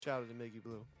Shout out to Mickey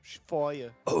Blue. For you.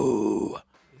 Oh,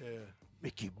 Yeah.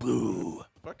 Mickey Blue.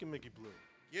 Fucking Mickey Blue.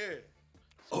 Yeah.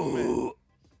 Oh,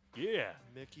 yeah.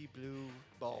 Mickey Blue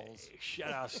balls.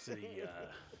 Shout outs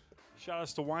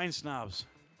to Wine Snobs.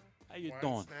 How you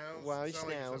doing? Wine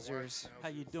schnauzers. How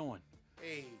you doing?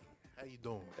 Hey, how you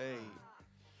doing? Hey,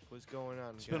 what's going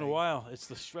on? It's been a while. It's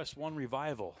the Stress One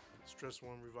revival. Stress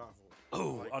One Revival.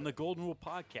 Oh, like on that. the Golden Rule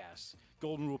Podcast.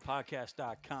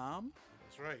 GoldenRulePodcast.com.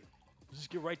 That's right. Let's just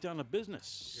get right down to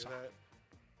business. Hear that?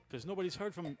 Because nobody's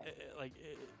heard from,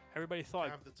 everybody thought,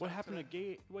 Have the what time happened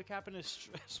today? what happened to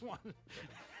Stress One?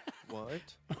 What? Did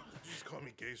you just call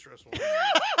me gay Stress One?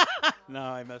 No,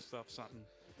 I messed up something.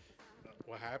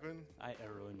 What happened? I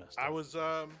really messed up. I was,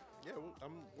 I'm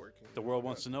working. The world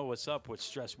wants to know what's up with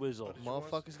Stress Wizzle.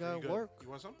 Motherfuckers gotta You good? work. You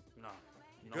want some? No.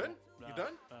 Good? You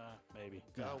done? Maybe.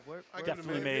 Gotta No. work. I work. got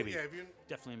Definitely a maybe. Yeah, if you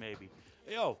Definitely maybe.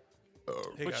 Yo,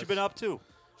 Hey what guys. you been up to?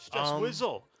 Stress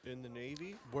Wizzle. In the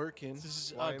Navy. working. This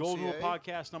is YMCA? Golden Rule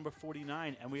Podcast number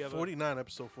 49, and we have 49,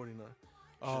 episode 49.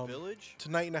 The Village.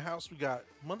 Tonight in the house, we got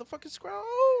motherfucking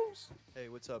Scrolls. Hey,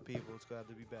 what's up, people? It's glad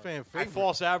to be back. Fan I favorite.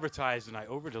 false advertised and I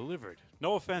over-delivered.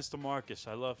 No offense to Marcus.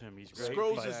 I love him. He's great.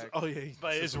 Scrolls but, is, oh yeah. he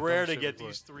but said it's some rare dumb to shit get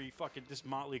before. this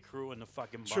motley crew in the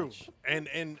fucking True. bunch. And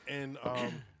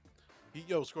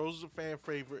Scrolls is a fan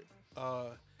favorite.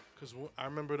 Because I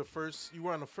remember you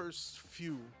were on the first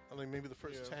few, I think maybe the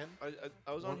first 10.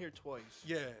 I was on One- here twice.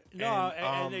 Yeah. No,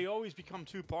 and they always become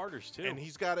two-parters, too. And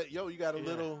he's got it. You got a Yeah.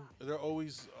 little. They're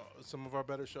always some of our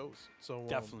better shows. So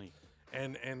Definitely.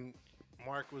 And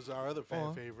Mark was our other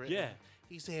fan favorite. Yeah.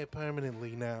 He's here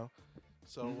permanently now.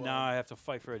 So Now I have to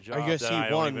fight for a job. guess that he I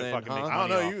don't won even then, fucking huh? make I don't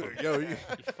money know off you. of. You You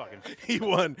fucking. he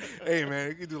won. Hey man,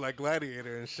 you can do like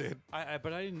Gladiator and shit.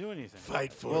 But I didn't do anything.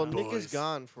 Fight for Well, it, Nick is boys.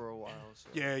 gone for a while. So.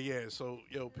 Yeah. So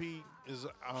P is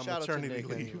on Shout out to maternity Nick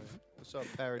leave. anyway. What's up,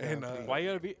 Paradigm? And, P? Why you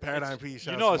gotta be Paradigm it's- P, shout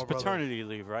You out know to it's my brother. paternity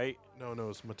leave, right? No,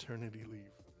 it's maternity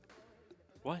leave.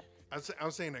 What?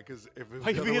 I'm saying that because if it was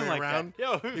Why the you other being way like around,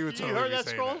 that? Yo, he would you totally heard be that,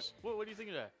 saying Scrolls? What do you think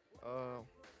of that?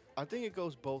 I think it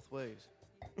goes both ways.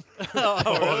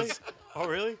 Oh, really? Oh,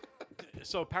 really?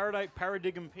 So Paradigm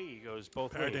P goes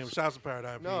both Paradigm. ways. Shouts to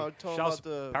Paradigm No, I'm P. talking Shouts about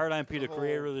the Paradigm P, the whole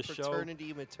creator of the show.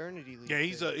 Paternity, maternity leave. Yeah,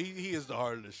 he's thing. he is the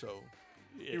heart of the show.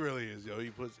 Yeah. He really is, yo. He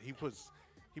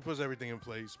puts everything in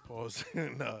place. Pause.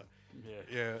 And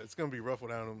yeah, it's gonna be rough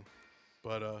without him.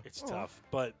 But It's tough,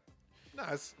 but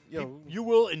nah, it's you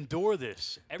will endure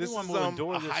this. this Everyone is will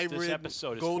endure a this hybrid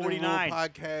episode. It's Golden Rule 49.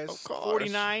 podcast. Of course.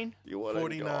 49. You want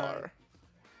 49.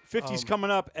 50's coming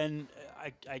up, and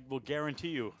I will guarantee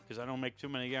you, because I don't make too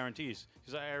many guarantees,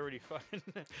 because I already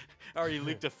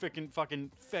leaked a fucking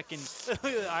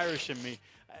Irish in me.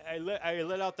 I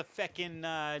let out the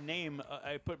feckin' name.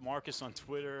 I put Marcus on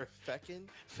Twitter. Feckin'?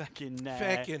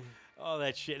 Feckin'. All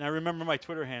that shit. And I remember my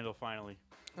Twitter handle finally.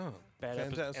 Oh, Bad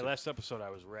fantastic. last episode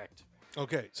I was wrecked.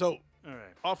 Okay, so All right.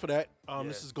 off of that, Yeah.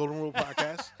 this is Golden Rule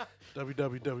Podcast.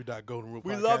 www.goldenrulepodcast.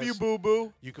 We love you, Boo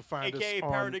Boo. You can find AKA us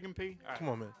on. Paradigm P. All right. Come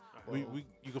on, man.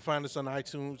 You can find us on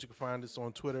iTunes. You can find us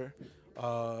on Twitter.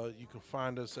 You can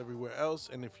find us everywhere else.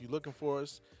 And if you're looking for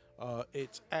us,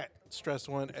 it's at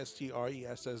Stress1,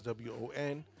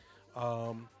 STRESSWON.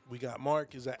 We got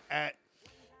Mark is at At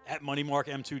Moneymark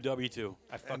M2W2.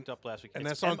 I fucked up last week. and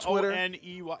It's that's on Twitter?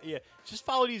 MONEY. Yeah. Just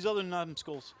follow these other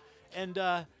numbskulls. And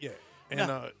yeah. And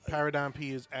No. Paradigm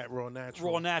P is at Raw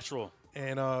Natural. Raw Natural.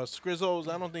 And Scrizzles,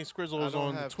 I don't think Scrizzles I is don't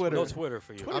on have Twitter. No Twitter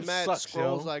for you. Twitter I'm at sucks,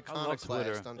 Scrolls yo. I love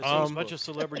Twitter. Iconoclast on It's a Facebook. bunch of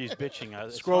celebrities bitching.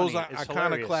 It's Scrolls funny. It's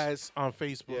hilarious. Iconoclast on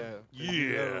Facebook. Yeah. If you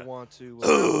Yeah. ever want to.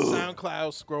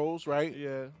 SoundCloud Scrolls, right?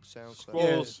 Yeah. SoundCloud.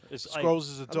 Scrolls. Yeah. It's like, Scrolls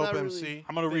is a I'm dope not MC. really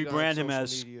I'm gonna big on rebrand him social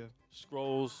as media.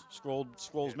 Scrolls Yeah,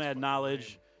 Mad it's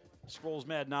Knowledge. Scrolls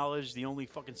Mad Knowledge, the only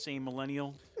fucking sane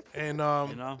millennial. And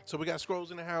You know? so we got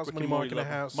Scrolls in the house, Rick Money and Mark Morty in the love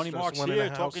him. house. Money Stress Mark's One in here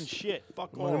the talking house. shit.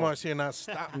 Fuck Money off. Mark's here not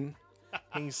stopping.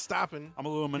 He ain't stopping. I'm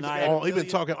He's Illuminati. been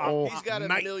talking all He's got a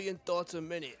night. million thoughts a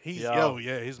minute. He's Yo.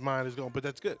 his mind is going, but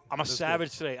that's good. I'm a That's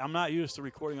savage today. I'm not used to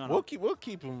recording on Good. We'll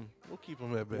keep him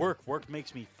at bay. work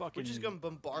makes me fucking. We're just gonna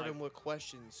bombard him with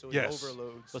questions so Yes. he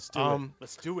overloads. Let's do it.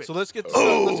 Let's do it. So let's get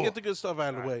the good stuff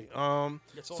out of the way.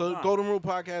 It's all So done. Golden Rule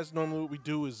Podcast. Normally, what we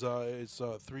do is it's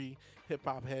three hip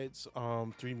hop heads,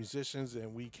 three musicians,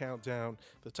 and we count down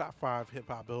the top 5 hip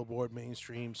hop Billboard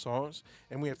mainstream songs,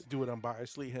 and we have to do it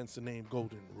unbiasedly. Hence the name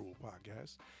Golden Rule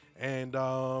Podcast. And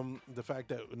the fact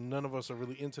that none of us are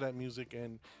really into that music,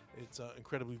 and it's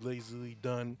incredibly lazily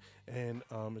done, and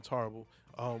it's horrible.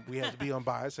 We have to be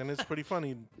unbiased, and it's pretty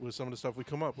funny with some of the stuff we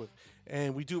come up with.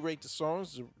 And we do rate the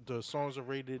songs. The songs are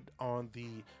rated on the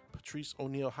Patrice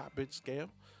O'Neal Hot Bitch scale.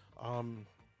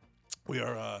 We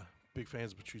are big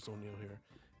fans of Patrice O'Neal here.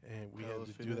 and we had to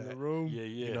Elephant do in that. the room. Yeah,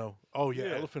 yeah. You know, oh yeah,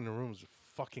 Yeah. Elephant in the Room is a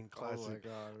fucking Oh my classic.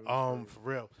 god. it was great. For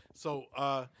real. So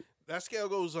that scale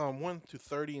goes 1 to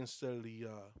 30 instead of the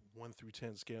 1 through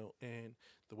 10 scale, and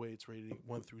the way it's rated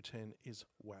 1 through 10 is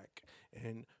whack,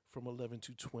 and from 11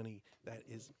 to 20 that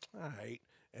is alright,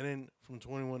 and then from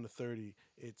 21 to 30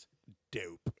 it's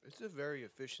dope. It's a very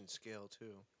efficient scale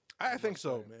too. I think must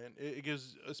so, say. man. It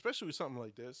gives, especially with something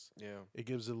like this, Yeah. it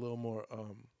gives a little more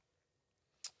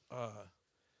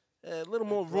a little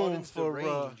more It room broadens the for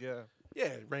range,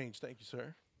 yeah. range. Thank you,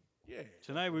 sir. Yeah.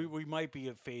 Tonight we might be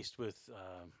faced with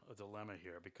a dilemma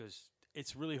here because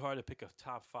it's really hard to pick a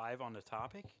top 5 on the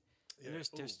topic. Yeah. And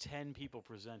there's Ooh. 10 people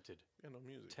presented. Yeah, no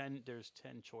music. There's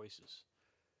 10 choices.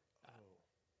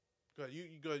 Go ahead, you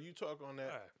go ahead, you talk on that. All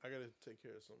right. I gotta take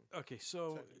care of some Okay,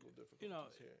 so technical difficulties you know,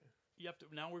 here. you have to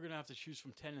now we're gonna have to choose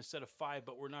from 10 instead of 5,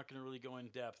 but we're not gonna really go in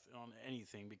depth on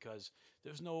anything because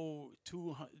there's no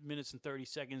 2 minutes and 30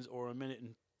 seconds or a minute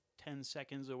and 10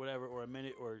 seconds or whatever, or a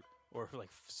minute or like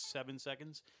 7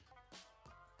 seconds.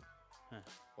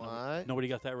 What? Nobody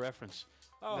got that reference.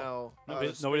 Oh, No.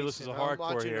 nobody listens to I'm hardcore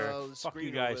watching, here. the Fuck you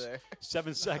screen over guys. there. 7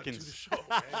 Do the seconds. show,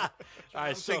 man. All right,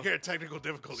 I'm so taking care of technical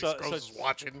difficulties. so- Scrolls so- is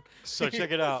watching. so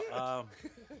check it out.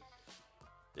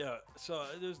 Yeah, so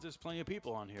there's plenty of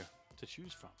people on here to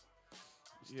choose from.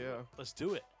 Yeah. Let's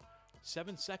do it.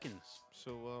 7 seconds.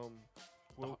 So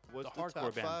The- what's the the, hardcore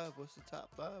top band. 5? What's the top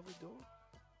 5 we doing?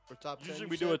 Or top 10? Usually you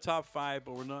we do said? a top 5,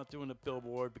 but we're not doing a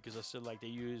Billboard because I said like they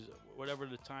use whatever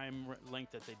the time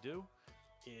length that they do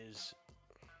is.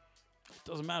 It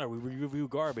doesn't matter. We review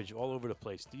garbage all over the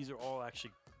place. These are all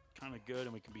actually kind of good,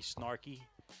 and we can be snarky,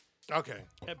 Okay.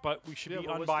 but we should Yeah, be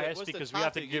but what's the- unbiased what's the because we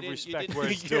have to topic? give You respect didn't- where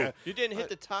it's Yeah. due. You didn't hit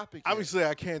the topic. yet. Obviously,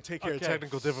 I can't take care Okay. of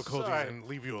technical difficulties Sorry. and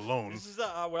leave you alone. This is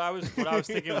what I was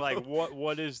thinking. Like,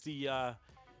 what is the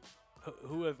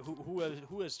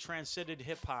who has transcended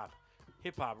hip hop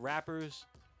rappers?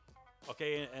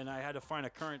 Okay, and I had to find a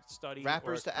current study.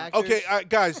 Rappers or to current- actors. Okay,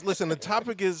 guys, listen. The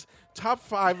topic is top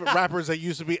 5 rappers that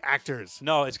used to be actors.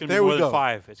 No, it's gonna be There we more than go.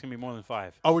 5. It's gonna be more than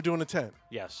 5. Oh, we're doing a 10.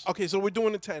 Yes. Okay, so we're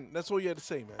doing a 10. That's all you had to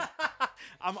say, man.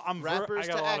 I Rappers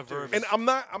got to a lot of actors. verbiage. And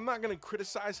I'm not gonna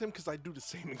criticize him because I do the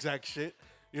same exact shit.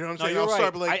 You know what I'm No, saying? you're I'll right.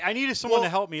 start like, I needed someone well, to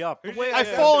help me up. way I I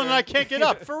fall am and I can't get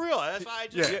up. For real. That's why I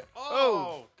just. Yeah.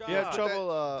 Oh, God. You have But trouble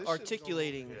this shit's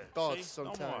articulating going- thoughts See? No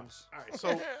more. sometimes. all right,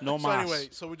 so No so mas. anyway,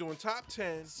 so we're doing top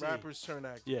 10 See. rappers turn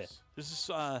actors. Yeah. This is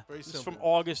Very this is from simple.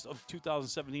 August of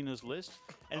 2017. This list,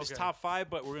 and it's Okay. top 5,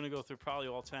 but we're gonna go through probably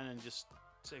all 10 and just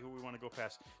say who we want to go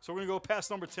past. So we're gonna go past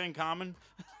number 10, Common.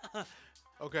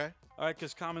 Okay. All right,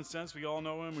 because Common Sense, we all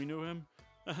know him. We knew him.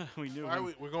 we knew Why are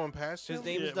him. we're going past His him?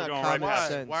 name Yeah, is we're not going right common past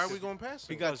sense. Why are we going past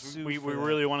him? He got Because sued we for that.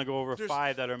 really want to go over There's-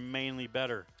 5 that are mainly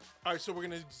better. All right, so we're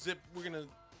gonna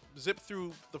zip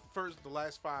through the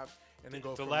last 5 and then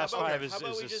go. The from last there. 5 is How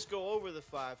about we this- just go over the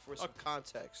 5 for some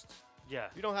context? Yeah.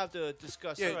 You don't have to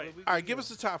discuss Yeah. it. All We- right, give us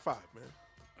the top 5, man.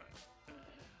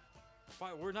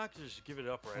 But we're not gonna just give it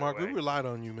up right Mark, away. we relied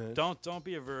on you, man. Don't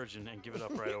be a virgin and give it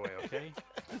up right away, okay?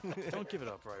 Don't give it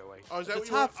up right away. Oh, is that the what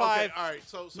you top want? 5? Okay, all right,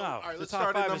 so No, all right, the let's top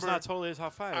start at 5 is number. not totally the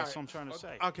top 5. All That's right. what I'm trying to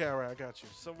say. Okay, all right, I got you.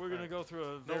 So we're gonna go through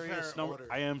a No various parent number. order.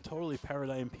 I am totally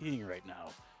paradigm peeing right now.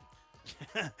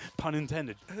 Pun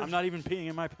intended. I'm not even peeing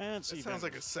in my pants. That even. sounds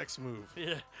like a sex move.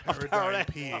 yeah. Paradigm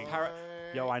peeing.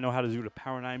 Yo, I know how to do the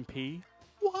paradigm pee.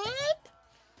 What?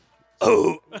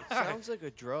 Oh. Sounds like a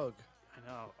drug. I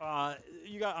know.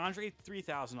 You got Andre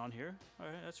 3000 on here. All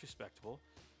right, that's respectable.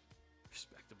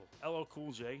 Respectable. LL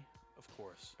Cool J, of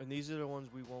course. And these are the ones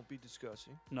we won't be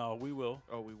discussing. No, we will.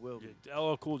 Oh, we will be. Yeah,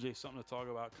 LL Cool J, something to talk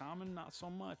about. Common, not so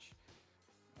much.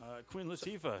 Queen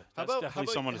Latifah, How that's about,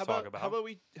 definitely someone to talk about. How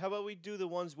about we do the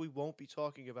ones we won't be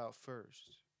talking about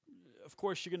first? Of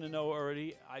course, you're gonna know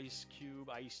already. Ice Cube,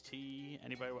 Ice T.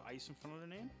 Anybody with ice in front of their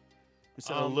name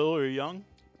instead of Lil or Young.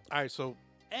 All right, so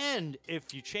And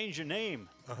if you change your name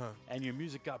and your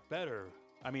music got better,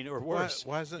 I mean, or worse,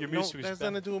 why is it? your No, music was that's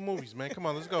better. nothing to do with movies, man. Come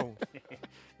on, let's go.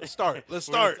 Let's start. Let's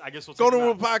We're gonna- start. I guess we'll go take to them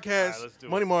a out. podcast. All right, let's do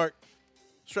Money it. Mark,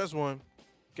 Stress One,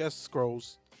 Guest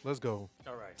Scrolls. Let's go.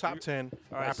 All right, Top 10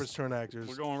 all right, rappers turn actors.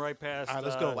 We're going right past. All right,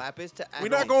 let's go. Lapis to We're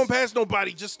not going past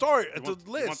nobody. Just start at You want,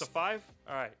 the list. You want the 5?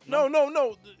 All right.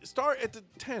 No. Start at the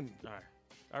 10. All right.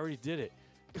 I already did it.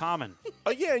 Common.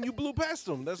 Oh yeah, and you blew past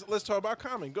them. Let's talk about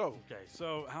Common. Go. Okay.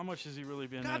 So how much has he really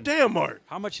been? God in? damn, Mark.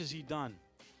 How much has he done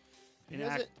in, He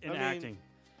hasn't- I mean, acting?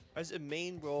 As a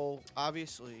main role,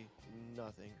 obviously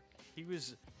nothing. He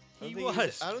was. I He don't think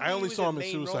was. don't I think only he was saw a him in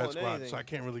main role Suicide Squad, anything. so I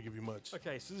can't really give you much.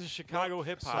 Okay, so this is Chicago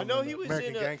hip hop. I know he was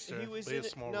American in a, Gangster, he was but he in had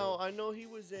a small no, role. I know he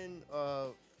was in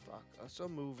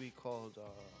some movie called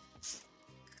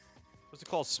What's it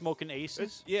called? Smoking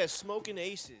Aces. Yeah, Smoking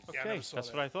Aces. Yeah, I Okay, never saw that's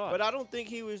that. what I thought. But I don't think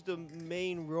he was the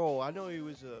main role. I know he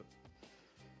was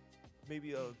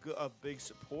maybe a big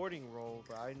supporting role,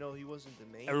 but I know he wasn't the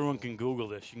main. Everyone role. can Google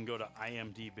this. You can go to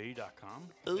imdb.com.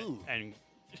 Ooh. And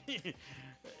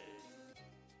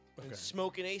And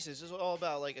Smoking Aces is all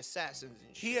about like assassins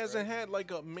and shit. He hasn't right? had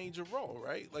like a major role,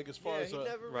 right? Like as far Yeah, as he a,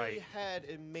 never really Right. had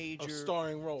a major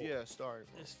starring role. Yeah, starring.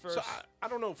 Role. his first, So I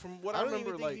don't know. From what I, I don't remember,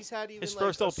 even think like he's had even his like,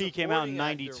 first a LP came out in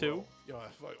supporting actor 92. role. yo,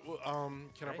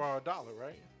 can I Right? borrow $1,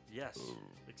 right? yes,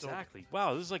 exactly.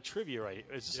 Wow, this is like trivia, right?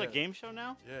 Is this Yeah. a game show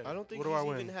now? Yeah. I don't think what do I he's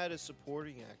win? even had a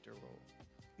supporting actor role.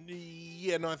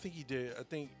 Yeah, no, I think he did. I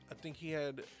think he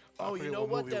had. I Oh, you forget know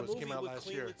what? movie it That was. movie Came out with last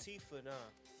Queen year. Latifah. Nah,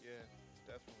 yeah,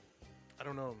 definitely. I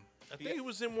don't know. I He- think he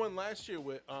was in one last year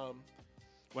with.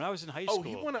 When I was in high Oh, school.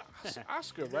 he won an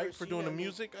Oscar, Never right, for seen doing the that movie.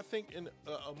 music. I think in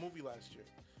a movie last year.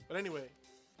 But anyway,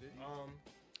 Did he?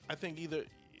 I think either.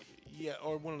 Yeah,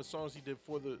 or one of the songs he did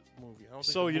for the movie. I don't think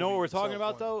So the you know what movie we're talking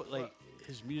itself about though? won. Like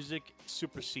his music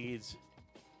supersedes.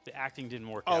 The acting didn't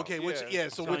work Oh, out. okay, which Yeah.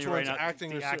 so Telling which you right one's now,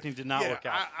 acting? the or acting did not yeah, work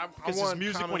out. I Because his want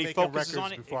music, Common when he making focuses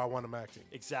records on it, before I want him acting.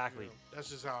 Exactly. That's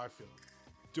just how I feel.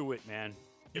 Do it, man.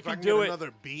 You If can I can do get it.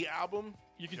 another B album,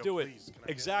 You can yo, do it. please, can I get one of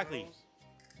Exactly. those?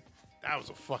 That was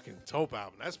a fucking dope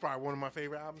album. That's probably one of my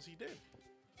favorite albums he did.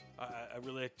 I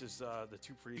really liked his the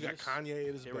two You previous. got Kanye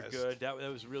at his They best. were good. That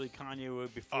was really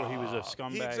Kanye before he was a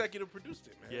scumbag. He executive produced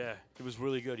it, man. Yeah, it was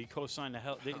really good. He co-signed the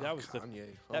hell. That was Kanye.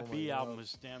 that Oh B my album God.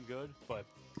 was damn good. But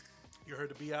You heard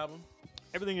the B album?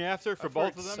 everything after for I've both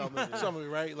heard of them. some of it. Some of it,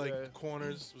 right? Like Yeah.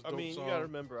 Corners was I dope mean, song. you gotta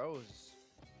remember, I was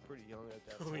pretty young at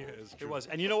that Oh time. yeah, it's It true. was,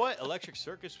 and you know what? Electric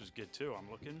Circus was good too. I'm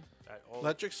looking at all.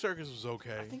 Electric Circus was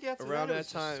okay. I think after Around it that was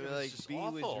just- time, it was like just B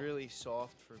awful. was really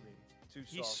soft for me. Too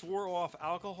He soft. swore off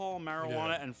alcohol,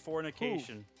 marijuana, Yeah. and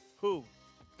fornication. Who?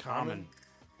 Common.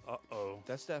 Uh oh.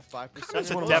 That's that 5%. That's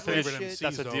one of my my definite favorite shit. MCs.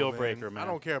 That's a though, deal man. breaker, man. I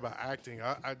don't care about acting.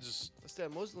 I just That's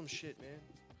that Muslim shit,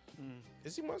 man.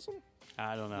 is he Muslim?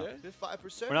 I don't know. Yeah. They're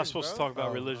 5%. We're not supposed to talk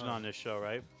about Oh, religion alright. on this show,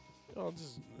 right? Oh,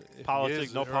 just if he Politics,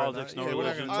 is no or not. politics, no Yeah, we're not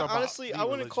religion. gonna talk about Honestly, the I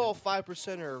wouldn't call religion.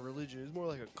 5%er a religion. It's more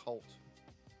like a cult.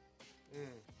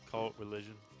 Cult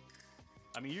religion.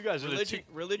 I mean, you guys are Religion,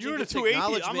 the two. religion You're the gets two atheists.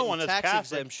 I'm the acknowledgement one and that's tax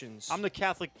Catholic. exemptions. I'm the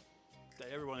Catholic. That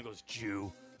everyone goes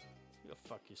Jew. You go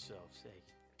fuck yourself. Say.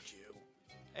 Jew.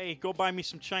 Hey, go buy me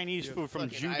some Chinese You're food from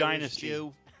fucking Jew Irish Dynasty.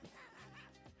 Jew.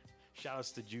 Shout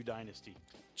outs to Jew Dynasty.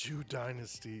 Jew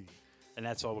Dynasty. And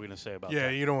that's all we're gonna say about Yeah,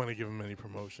 that. you don't want to give him any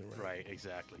promotion, right? Right,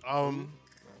 exactly. All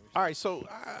right, so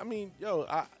I mean, yo,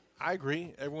 I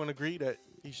agree. Everyone agree that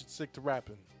he should stick to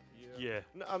rapping Yeah.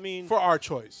 No, I mean, for our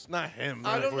choice, not him.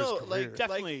 I not don't for his know. career. Like,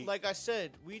 Definitely. like I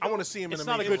said, we. I want to don't- see him It's in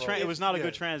a not a major good. role. It was not a Yeah.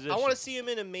 good transition. I want to see him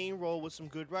in a main role with some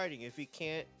good writing. If he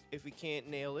can't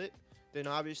nail it, then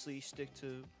obviously stick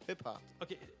to hip hop.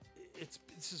 Okay,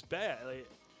 this is bad. Like,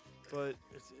 But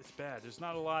it's bad. There's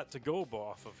not a lot to go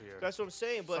off of here. that's what I'm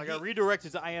saying. So But I got he-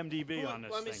 redirected to IMDb well, on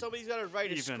this I mean, thing. somebody's got to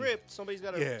write a Even. script. Somebody's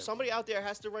got to. Yeah. Somebody out there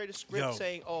has to write a script Yo.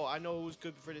 saying, "Oh, I know who's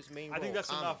good for this main I role." think that's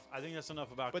comma. enough. I think that's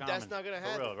enough about. But that's Common. not gonna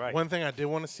For happen. real, right? One thing I did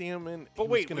want to see him in. But he was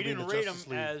wait, gonna we be in didn't the rate Justice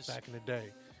him League as- back in the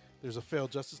day. There's a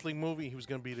failed Justice League movie. He was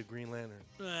gonna be the Green Lantern.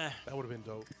 Eh, That would have been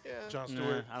dope. Yeah. John nah,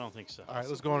 Stewart. I don't think so. All right,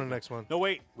 let's go on to the next one. No,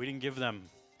 wait. We didn't give them.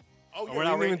 Oh, yeah, We're we not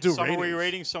didn't even rating. do Some are we ratings.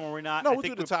 rating, some are we not. No, I we'll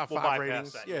think do the top we'll 5 bypass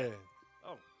ratings. that, Yeah.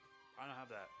 Oh, I don't have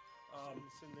that.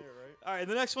 It's in there, right? All right,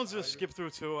 the next one's going to skip through,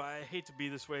 too. I hate to be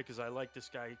this way because I like this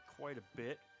guy quite a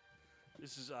bit.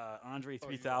 This is Andre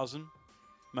 3000,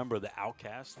 member of the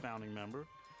Outcast, founding member.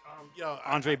 Yo,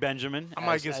 Andre Benjamin. I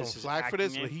might as- get some as his flack for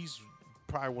this, acting but name. he's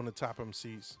probably one of the top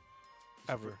MCs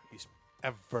ever. He's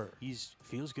Ever.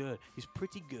 feels good. He's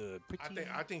pretty good. Pretty.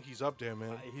 I think he's up there,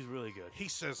 man. He's really good. He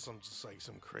says some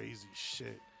crazy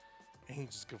shit, and he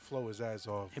just can flow his ass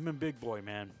off. Him and Big Boy,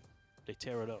 man, they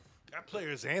tear it up. That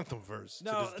player's anthem verse. to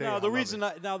No, this day, no. I The love reason,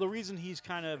 it. the reason he's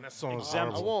kind of And that song is exempt.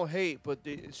 I horrible. won't hate, but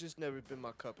it's just never been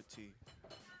my cup of tea.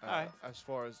 Alright. As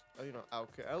far as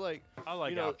Outkast, I like I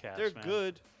Outkast. they're man.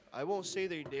 good. I won't say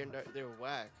they're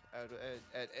whack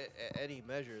at any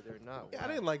measure. They're not. Yeah, I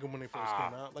whack. didn't like him when they first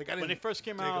came out. Like I didn't. When they first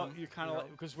came dig out, 'em, you kind you of know?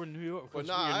 like because we're New York. But Because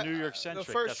nah, we're New York the centric.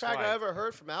 first that's track why. I ever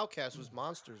heard from Outkast was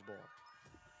Monsters Ball.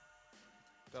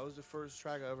 That was the first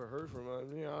track I ever heard from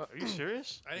him. Are you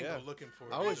serious? I didn't Yeah. go looking for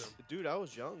it. I was, either. dude, I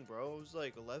was young, bro. I was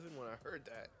like 11 when I heard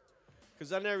that.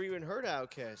 Cause I never even heard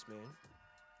Outkast, man.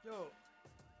 Yo,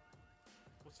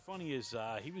 what's funny is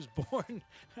he was born.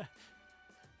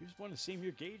 He was born the same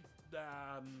year gay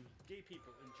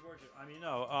people in Georgia. I mean,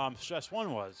 no, Stress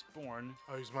One was born.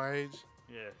 Oh, he's my age.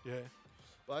 Yeah, Yeah.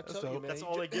 But I That's tell you, dope. man, that's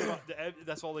all they give.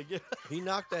 That's all they give. he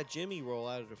knocked that Jimmy roll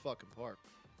out of the fucking park.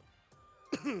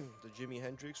 the Jimi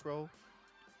Hendrix role.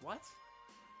 What?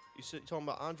 You said talking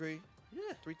about Andre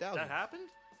Yeah. 3000. That happened?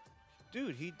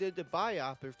 Dude, he did the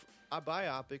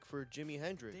biopic for Jimi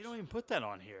Hendrix. They don't even put that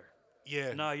on here.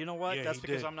 Yeah. No, you know what? Yeah, That's he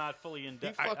because did. I'm not fully in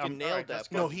depth. He fucking nailed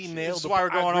that. No, fucking he shit. nailed. This the is why we're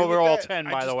part. I going agree over with all that. 10,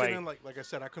 I by the just way. didn't like I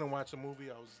said, I couldn't watch the movie.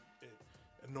 It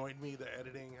annoyed me, the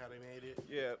editing, how they made it.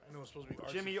 Yeah. I know it's supposed to be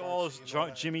Jimmy artsy-fartsy All's and all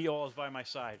that. Jimmy All's by my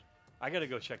side. I gotta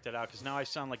go check that out because now I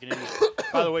sound like an idiot.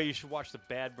 By the way, you should watch the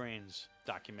Bad Brains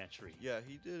documentary. Yeah,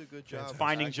 he did a good job. Fantastic.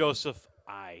 Finding Actually, Joseph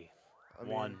I. I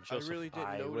mean, One, Joseph I really didn't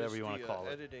I, notice whatever you want the to call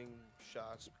it. editing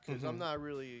shots because Mhm. I'm not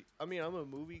really. I mean, I'm a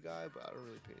movie guy, but I don't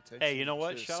really pay attention. Hey, you know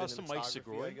what? To Shout out to Mike cinematography,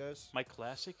 Segura. I guess. Mike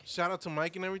Classic. Shout out to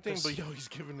Mike and everything, Cause- but yo, he's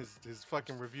giving his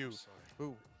fucking review. Sorry.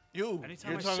 Who? You,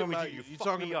 Anytime you're I talking sit with about you, you fuck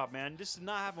talking me about up, man. This did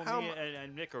not happen How with me mu-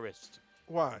 and Nicorist.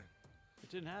 why? It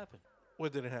didn't happen.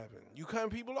 What did it happen? You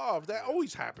cutting people off. That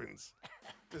always happens.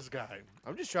 This guy.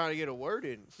 I'm just trying to get a word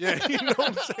in. Yeah, you know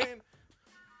what I'm saying?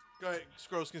 Go ahead,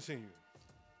 Scrolls, continue.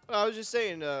 I was just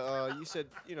saying. You said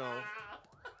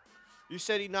you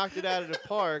said he knocked it out of the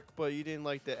park, but you didn't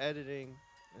like the editing,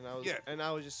 Yeah. and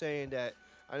I was just saying that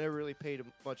I never really paid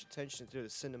much attention to the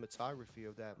cinematography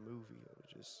of that movie. I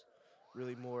was just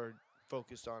really more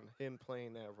focused on him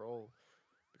playing that role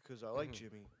because I like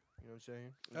Jimmy. You know what I'm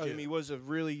saying? And Oh, yeah. Jimmy was a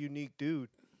really unique dude.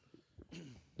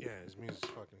 Yeah, his music's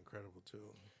fucking incredible too.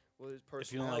 Well, his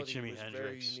If you don't like personality Jimi was very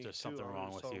Hendrix, unique, there's too. something I was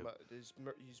wrong with talking you. about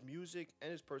his music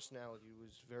and his personality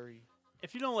was very.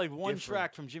 If you don't like one Different.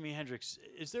 track from Jimi Hendrix,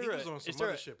 is there He was a on some is there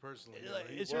other a, shit personally. like,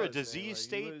 He is there a was, man. disease Like, he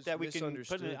state was that we can put in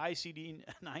misunderstood.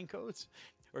 ICD-9 codes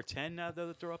or 10 now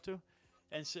that they're up to,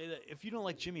 and say that if you don't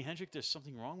like Jimi Hendrix, there's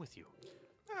something wrong with you?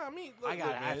 Nah, I mean, look, I gotta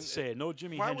look, have man, to say it. No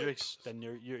Jimi why would- Hendrix, then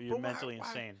you're But why- mentally why-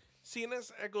 insane. See, and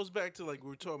that goes back to like we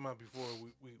were talking about before.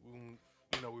 We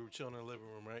we were chilling in the living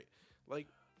room, right? Like,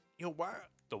 why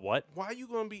The what? are you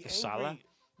gonna be angry? Sala?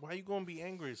 Why are you gonna be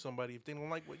angry at somebody if they don't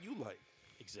like what you like?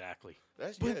 Exactly.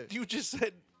 That's But yeah. you just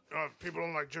said people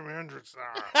don't like Jimi Hendrix. You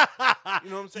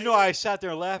know what I'm saying? I sat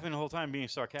there laughing the whole time, being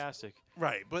sarcastic.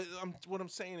 Right, but what I'm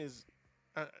saying is,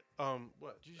 what?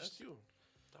 You That's just- you.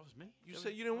 That was me. You That said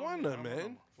was- you didn't oh, want yeah, none, no, no, man.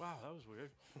 no. Wow, that was weird.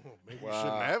 Maybe you Wow.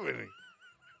 shouldn't have any.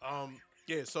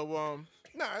 Yeah. So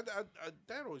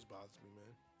that always bothers me,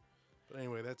 man. But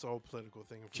anyway, that's a whole political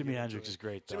thing. if we Jimi get into Hendrix it. is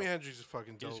great, though. Jimi Hendrix is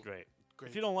fucking dope. He's great. Great.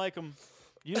 If you don't like him,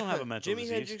 you don't have a mental Jimi disease.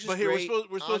 Hendrix is But here great.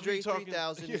 we're supposed to be Andre talking.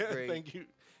 3000 yeah, is great. thank you.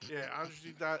 Yeah, Andre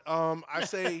 3000.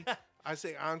 I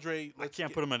say Andre. I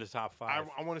can't put him in the top five.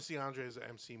 I want to see Andre as an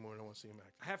MC more than I want to see him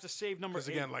act. I have to save number Because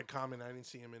 8. again, like Common, I didn't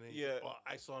see him in it. Yeah. Well,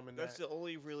 I saw him in That's that. the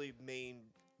only really main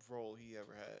role he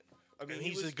ever had. I mean, And he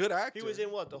he's was a good actor. He was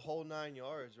in what, the whole 9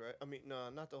 yards, right? I mean, no,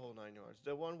 not the whole 9 yards.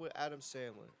 The one with Adam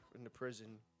Sandler in the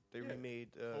prison. They Yeah. remade.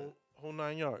 whole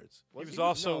 9 yards. was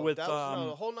also with, that was, no,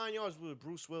 the whole 9 yards was with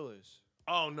Bruce Willis.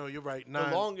 Oh no, you're right. The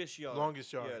Nine. longest yard.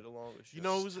 Longest yard. Yeah, the longest. You yard.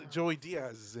 know who's Joey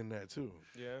Diaz is in that too.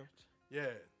 Yeah. Yeah,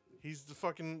 he's the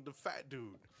fat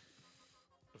dude,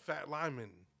 the fat lineman.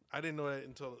 I didn't know that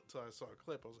until I saw a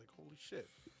clip. I was like, holy shit.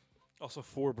 Also,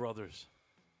 Four Brothers.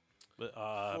 But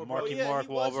Four Marky Brothers. yeah, Mark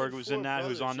he was in Wahlberg was in Four that,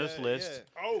 who's on Brothers, this yeah, list.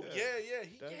 yeah. Oh Yeah. yeah,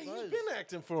 That he's was- been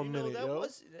acting for a minute, that yo.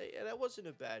 that wasn't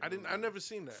a bad. I movie. never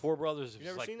seen that. Four Brothers. You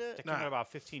never like, seen that? That came out Nah.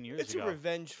 about 15 years It's ago. a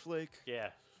revenge flick. Yeah,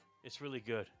 it's really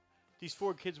good. These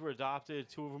 4 kids were adopted.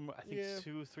 2 of them, I think, Yeah.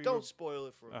 2, 3. Don't spoil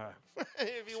it for him. Alright.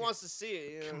 if he wants to see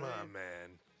it. You know Come what I on, mean?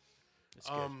 man. It's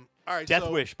good. All right. Death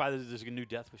so, Wish. By the way, there's a new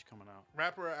Death Wish coming out.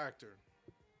 Rapper or actor?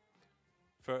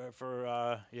 For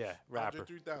rapper. Andre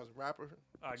 3000. Rapper.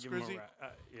 Give him a Scrizzy?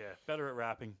 yeah, better at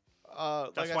rapping.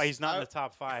 Like That's I why s- he's not in I- the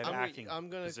top 5 I'm, acting. I'm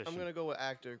gonna position. I'm gonna go with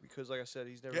actor because, like I said,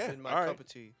 he's never Yeah, been my all right. cup of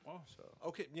tea. Oh, So,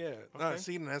 Okay. Yeah. Nah, Okay.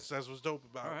 see, that's what's dope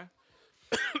about all it. right.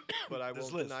 but I This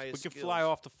won't list. deny We his can skills. fly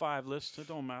off the 5 list. It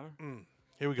don't matter.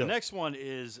 Here we The go. next one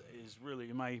is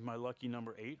really my lucky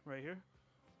number 8 right here.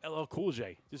 LL Cool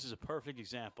J. This is a perfect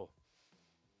example.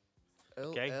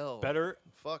 Okay, LL. better.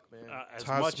 Fuck, man. As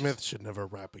Todd much Smith should never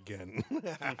rap again. no,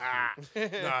 I don't.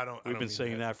 We've I don't been mean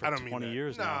saying that for I don't mean 20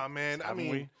 years now, Nah, man. I haven't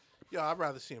mean, we? yeah, I'd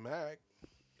rather see him act.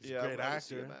 He's yeah, a I'd great rather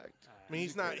see him actor. act. I mean,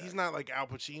 he's not. He's not like Al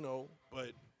Pacino,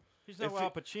 but He's not If Al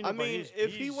it- Pacino. I but mean, he's-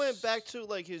 if he he's went back to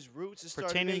like his roots and started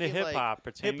pertaining to making hip hop,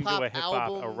 pertaining to a hip-hop hip hop, a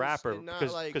albums rapper, and not,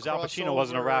 because like, Al Pacino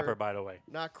wasn't a crossover- rapper, by the way.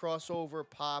 not crossover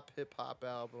pop hip hop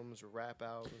albums or rap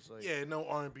albums, like yeah, no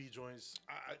R&B joints.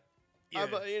 Yeah.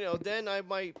 but then I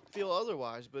might feel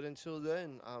otherwise. But until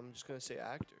then, I'm just gonna say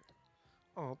actor.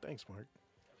 Oh, thanks, Mark.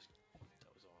 That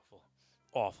was awful.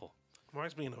 Awful.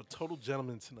 Mark's being a total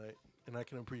gentleman tonight, and I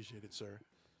can appreciate it, sir.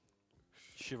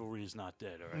 Chivalry is not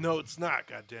dead, all right? No, it's not.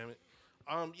 God damn it.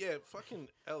 Yeah, fucking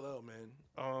LL,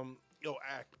 man. Yo,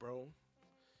 act, bro.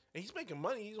 And he's making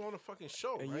money. He's on a fucking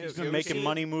show, And right? you He's have- been ever making seen-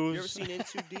 money You moves. ever seen In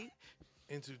Too Deep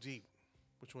Into Deep.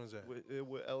 Which one's that? with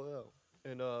LL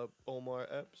and Omar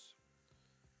Epps?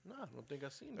 No, I don't think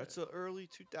I've seen That's that. the early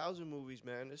 2000 movies,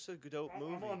 man. It's a dope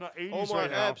movie. I'm on the 80s Omar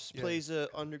right now. Epps Yeah. plays a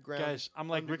underground. Guys, I'm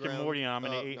like Rick and underground, Morty. I'm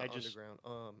in the not I just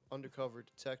underground, undercover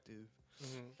detective,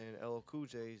 Mhm. and LL Cool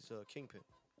J's Kingpin.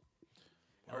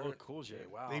 Oh, Cool J.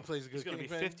 Wow. He plays a good He's gonna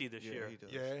Kingpin? be 50 this Yeah, year. he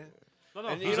does. Yeah. No,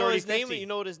 And he's you know already his name. 50. You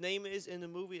know what his name is in the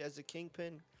movie as the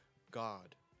Kingpin?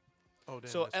 God. Oh, damn.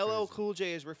 So that's LL crazy. Cool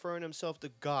J is referring himself to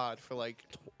God for like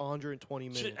 120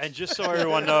 minutes. And just so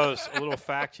everyone knows, a little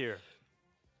fact here: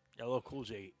 LL Cool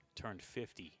J turned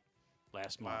 50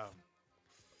 last month. Wow.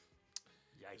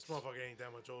 Yikes. This motherfucker ain't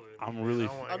that much older than I'm me. really I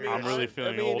don't wanna f- hear I'm that really shit.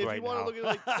 feeling I mean, old if right you want now. to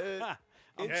look at like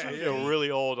I'm Into Yeah, I yeah. feel Deep,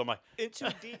 really old. I'm like,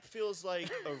 Into Deep feels like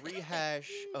a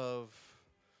rehash of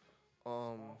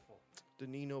the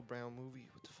Nino Brown movie.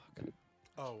 What the fuck?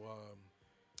 Oh,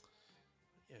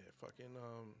 yeah, fucking,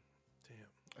 damn.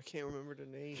 I can't remember the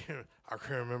name. I can't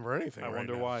remember anything. I right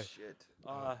wonder now. why. Shit.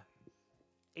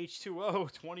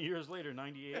 H2O, 20 years later,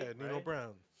 98. Yeah, Nino right?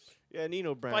 Brown. Yeah,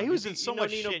 Nino Brown. Well, he You was see- in so you know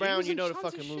much Nino shit. He Brown, was you in know the tons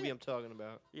of fucking movie shit. I'm talking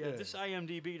about. Yeah, Yeah. this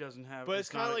IMDb doesn't have. But it's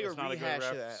kinda not like a it's not rehash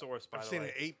good of ref that. source, by I've the seen way.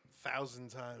 it 8,000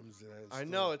 times. And I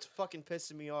know it's fucking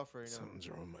pissing me off right now. Something's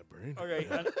wrong with my brain. Okay,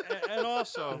 and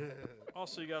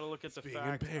also you got to look at the being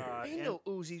fact. impaired. Ain't no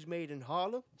Uzis made in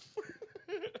Harlem.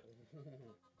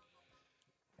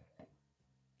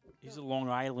 He's a Long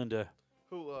Islander.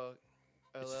 Who?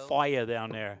 It's LL. fire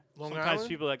down there. Long Sometimes Island?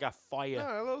 people that got fire.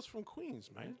 Nah, LL's from Queens,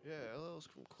 man. Yeah, LL's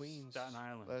from Queens. Staten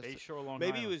Island. Last- They sure Long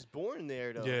Maybe Island. he was born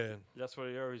there though. Yeah. That's where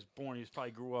he was born. He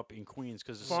probably grew up in Queens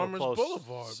because it's Farmers so close.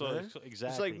 Boulevard, so, man. so- exactly.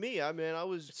 It's like me. I mean, I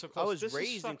was It's so I close. was This is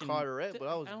raised in fucking- Carteret, but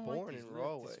I was don't born like in these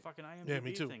Rahway. This fucking IMDb Yeah,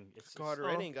 me too. Thing. It's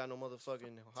Carteret Oh. ain't got no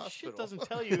motherfucking this hospital. shit doesn't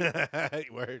tell you.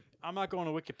 Word. I'm not going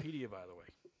to Wikipedia, by the way.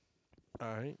 All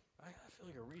right. I feel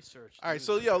like a research. All right. dude.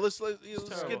 So, yo, let's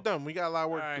terrible. get done. We got a lot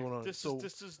of work All right, going on. This so,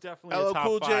 is definitely a LL top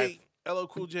Cool five. J, LL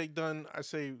Cool J done. I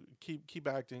say keep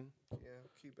acting. Yeah,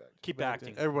 keep acting. Keep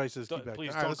acting. Everybody says Don't- keep acting. please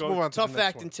All right, don't let's go- move on to the Tough next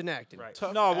acting, one. tin acting. Right.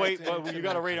 Tough No, wait, acting. but you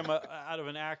got to rate him out of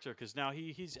an actor because now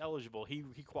he's eligible. He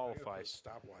qualifies.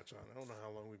 Stopwatch on. I don't know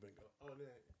how long we've been going. Oh, yeah.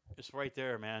 It's right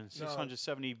there, man.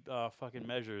 670 fucking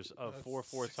measures of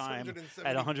 4/4 time 670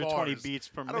 at 120 bars. beats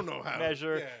per I don't know how.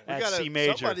 measure Yeah. We at gotta- C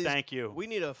major. somebody's- Thank you. We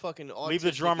need a fucking autistic Leave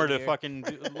the drummer in to here. fucking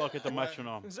look at the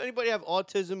metronome. Does anybody have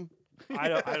autism? I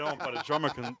don't, but a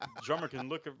drummer can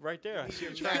look at right there. I see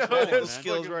your track Yo, going, man. that's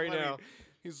skills Fucking right funny. now.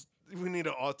 We need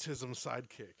an autism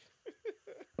sidekick.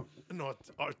 An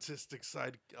artistic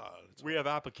side. We have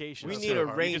applications. We That's need so a hard.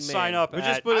 You rain can man. sign up We at-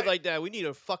 just put it I- like that. We need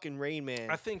a fucking rain man.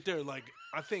 I think they're like.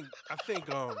 I think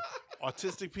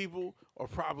autistic people are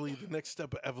probably the next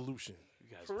step of evolution. You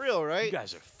guys For are- real, right? You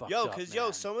guys are fucked Yo, up, because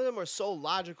man. some of them are so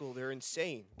logical. They're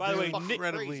insane. By the They're way, fucking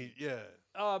Incredibly, crazy.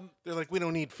 yeah. They're like, we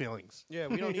don't need feelings. Yeah,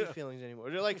 we don't need feelings anymore.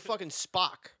 They're like fucking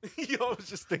Spock. Yo, I was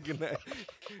just thinking that.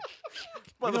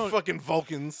 know- Motherfucking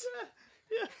Vulcans.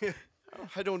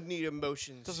 I don't need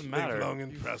emotions. Doesn't Live matter. long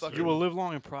and You prosper. fucking- You will live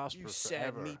long and prosper You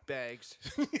sad forever. meat bags.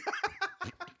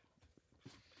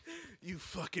 You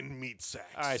fucking meat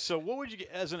sacks. All right, so what would you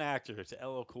get as an actor to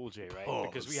LL Cool J, right?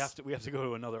 Because we Pause. have to go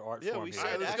to another art Yeah, form we here.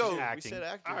 said let's actor. go. We Acting. said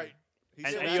actor. All right. He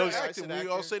And- said and actor, he I acting. said We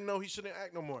all actor. said no, he shouldn't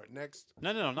act no more. Next.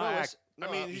 No, not No, act. no,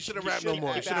 I mean, he you shouldn't you rap no shouldn't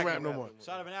more. He act shouldn't rap acting, no more.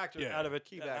 So out of an actor, Yeah. out of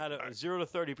Keep out acting. of 0 to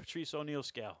 30 Patrice O'Neal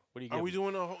scale. What do you give? Are we him?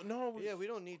 doing a whole? No. Yeah, we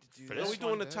don't need to do For that. No, this we doing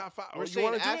one, the man. top 5. We're you saying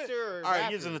want to do it? actor or All right, rapper?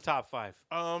 He is in the top 5.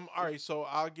 All right, so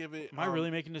I'll give it. Am I really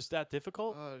making this that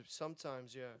difficult?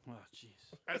 Sometimes, yeah. Oh,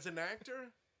 jeez. As an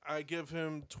actor, I give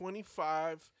him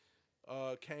 25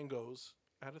 Kangos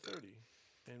out of 30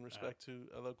 in respect to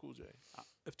LL Cool J.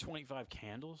 If 25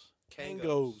 candles,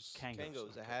 Kangos.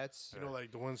 Kangos, the hats. You know,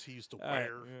 like the ones he used to All right,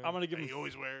 wear. I'm gonna give that him. he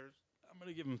always wears. I'm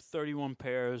gonna give him 31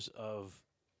 pairs of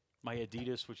my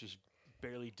Adidas, which is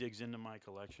barely digs into my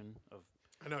collection of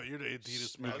I know you're the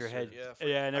Adidas master. sneakerhead. yeah,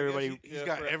 Yeah, and I guess everybody. he's yeah,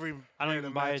 got for- every. I don't pair even to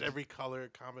buy match it. every color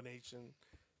combination.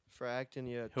 For acting,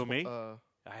 yeah. Who, me? 20,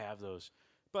 I have those,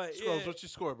 but Scrolls, yeah, what's your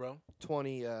score, bro?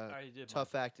 20 I already did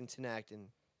tough acting, tin acting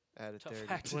out of Tough 30.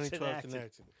 acting. 20, It's 12, enacted. 10,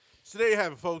 19. So there you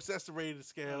have it, folks. That's the rated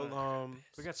scale.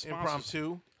 We got sponsors. impromptu.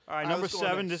 All right, All right, number let's go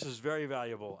 7. next. This is very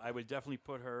valuable. I would definitely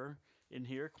put her in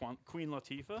here, Queen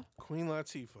Latifah. Queen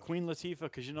Latifah. Queen Latifah,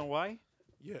 because you know why?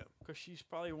 Yeah. Because she's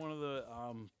probably one of the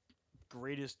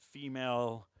greatest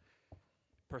female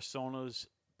personas,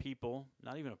 people,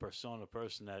 not even a persona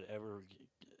person that ever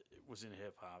was in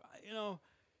hip hop. You know,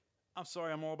 I'm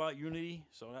sorry, I'm all about unity,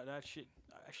 so that shit,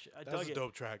 I That's dug a it.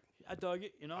 dope track. I dug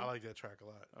it, you know. I like that track a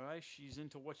lot. All right, she's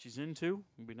into what she's into.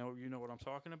 You know what I'm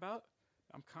talking about.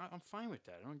 I'm fine with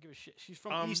that. I don't give a shit. She's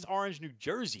from East Orange, New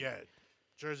Jersey. Yeah,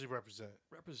 Jersey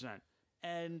represent.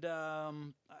 And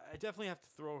I definitely have to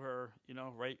throw her,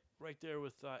 right there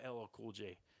with LL Cool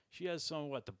J. She has some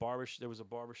there was a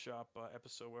barbershop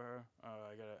episode where her.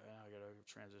 I gotta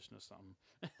transition to something.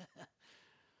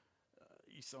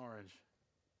 East Orange.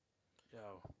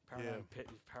 Yo,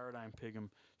 Paradigm Pig'em,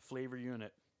 Flavor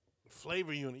Unit.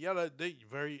 Yeah, they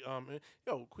very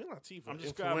Queen Latifah. I'm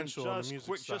just influential on the music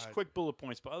quick, side. just quick bullet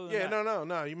points. But other than that,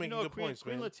 no, you're making good points,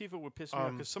 Queen man. Latifah would piss me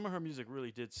off because some of her music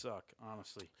really did suck,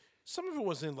 honestly. Some of it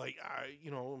wasn't like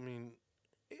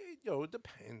it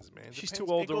depends, man. She's Depends.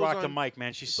 too old It to goes rock on- the mic,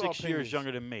 man. She's it's all 6 years opinions.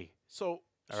 younger than me. So All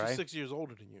she's right? 6 years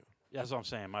older than you. That's what I'm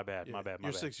saying. My bad. Yeah, My bad.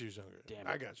 You're 6 years younger. Damn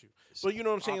I it. got you. But you know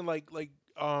what I'm saying? Like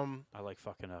I like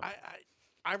fucking up.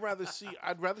 I'd rather see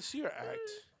her act.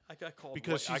 I got called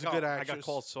Because white. she's a good I got actress,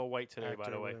 called so white today, by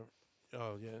actor, the way. whatever.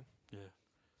 Oh yeah. Yeah.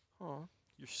 Oh,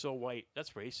 You're so white.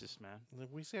 That's racist, man.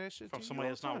 we say that shit From to you somebody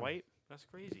all that's the not time. white? That's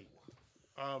crazy.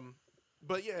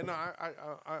 But yeah, no,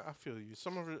 I feel you.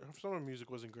 Some of her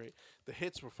music wasn't great. The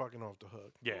hits were fucking off the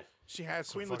hook. Yeah. She had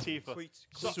some Queen fucking Latifah. Queen-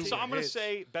 So super I'm going to hits.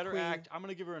 say better Queen. act. I'm going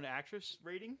to give her an actress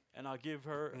rating, and I'll give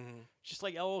her, Mm-hmm. just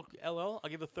like LL, I'll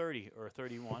give her 30 or a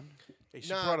 31. Hey,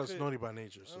 she Nah, brought us could- Naughty by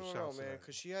Nature, so I don't shout know, out to man, that.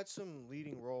 because she had some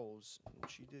leading roles. And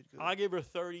she did good. I'll give her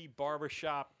 30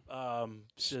 barbershop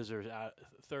scissors,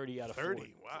 30 out of 30?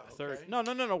 40. Wow, 30.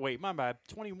 okay. No, wait, my bad.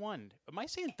 21. Am I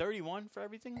saying 31 for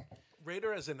everything? Rate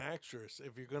her as an actress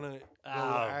if you're gonna go the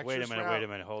Ah, wait a actress minute,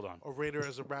 route, hold on. or rate her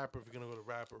as a rapper if you're gonna go the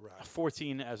rapper route.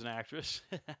 14 as an actress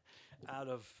out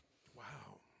of Wow,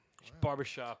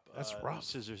 barbershop That's rough.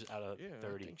 scissors out of yeah,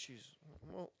 30. I think she's.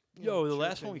 Well, you Yo, know, the it's your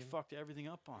last one we opinion. fucked everything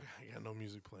up on. I got no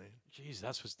music playing. Jeez,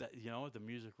 that's what's that. You know what? The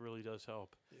music really does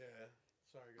help. Yeah,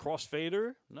 sorry.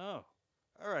 Crossfader? No.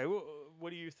 All right. What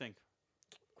do you think?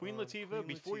 Queen Latifah, Queen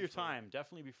before your Latifah. time.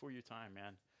 Definitely before your time,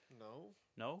 man. No,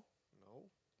 No? no.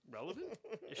 Relevant?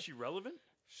 Is she relevant?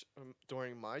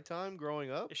 During my time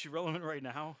growing up, Is she relevant right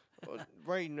now?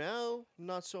 right now,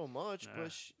 not so much. Nah.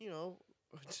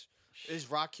 But is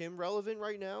Rakim relevant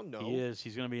right now? No. He is.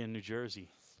 He's going to be in New Jersey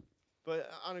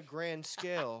But on a grand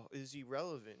scale, is he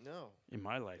relevant? No. in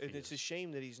my life. And it's a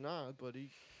shame that he's not. But he.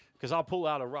 Because I'll pull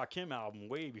out a Rakim album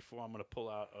way before I'm going to pull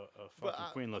out a But fucking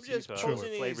Queen I'm just Latifah or a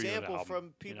posing an Flavor Unit example album.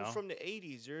 from people you know? from the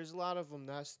 '80s. There's a lot of them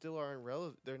that still aren't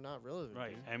relevant. They're not relevant. Right.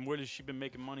 dude. And where has she been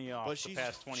making money off But the she's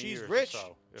past 20 she's years rich. or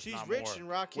so? if She's not rich, more. and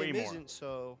Way Rakim more. isn't.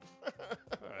 So All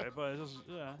right, but it's just,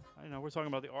 yeah, I know we're talking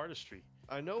about the artistry.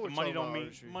 I know The we're money talking don't about mean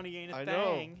artistry. money ain't a I know.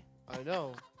 thing. I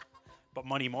know. But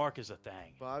Money Mark is a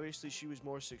thing. But obviously, she was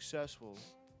more successful.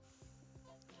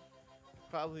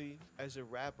 Probably as a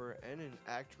rapper and an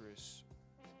actress.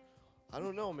 I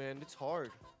don't know, man. It's hard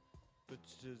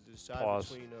to decide Pause.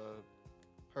 between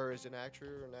her as an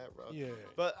actor and that. Yeah,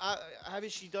 But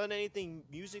haven't she done anything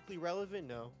musically relevant?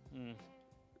 No, Mm.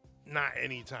 not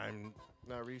anytime.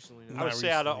 not recently. I No. would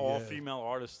say out of recently, all yeah. female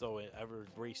artists, though, it ever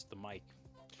graced the mic.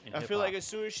 in I feel like hip-hop. as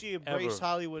soon as she embraced Ever.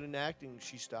 Hollywood and acting,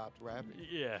 she stopped rapping.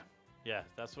 Yeah,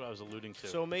 that's what I was alluding to.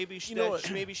 So maybe You know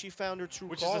what? maybe she found her true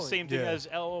Which calling. is the same thing Yeah. as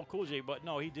LL Cool J, but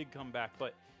no, he did come back,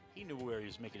 but he knew where he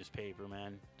was making his paper,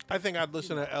 man. I think I'd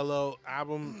listen to LL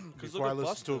album 'Cause before I look at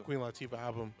listen to a Busta. Queen Latifah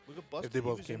album Look at Busta. if they he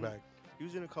both was came in- back. He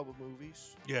was in a couple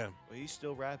movies, Yeah, but he's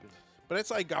still rapping. but it's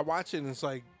like I watch it and it's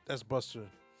like that's Buster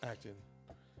acting.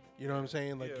 You know what I'm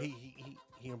saying? Like Yeah.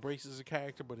 he embraces a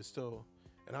character, but it's still.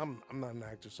 And I'm not an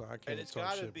actor, so I can't And it's talk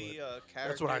got to shit. be but a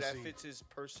character what I that see. fits his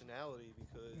personality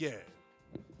because yeah,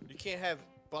 you can't have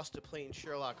Busta playing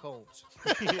Sherlock Holmes.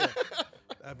 yeah,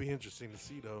 that'd be interesting to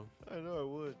see though. I know it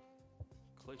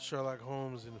would. Sherlock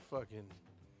Holmes in the fucking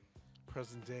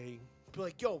present day. Be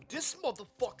like, yo, this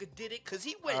motherfucker did it because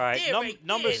he went All right, there right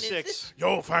number there, and it's 6.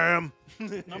 Yo, fam.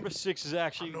 Number 6 is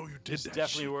actually I know you did is that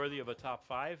definitely shit. worthy of a top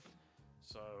 5.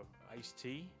 So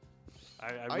Ice-T.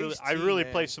 I Ice-T, really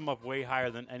man. placed him up way higher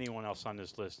than anyone else on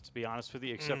this list, to be honest with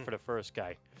you, except for the first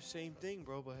guy. Same thing,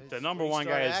 bro. But The it's- number when he one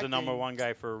guy started is the number acting- one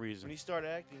guy for a When reason. he started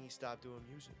acting, he stopped doing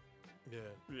music. Yeah,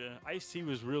 Yeah, Ice-T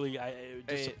was really it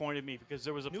disappointed me because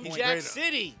there was a New point. Jack great.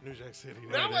 City. New Jack City. there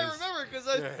Now it I is. remember because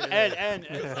I. Yeah. and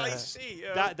Because I see.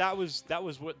 that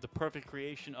was what the perfect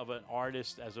creation of an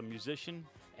artist as a musician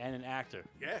and an actor.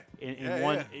 Yeah. In Yeah,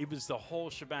 one, yeah. it was the whole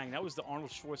shebang. That was the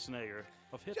Arnold Schwarzenegger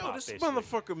of hip Yo, hop. this basically.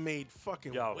 motherfucker made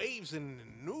fucking Yo. waves in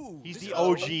the news. He's This the is-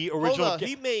 OG original. Hold on,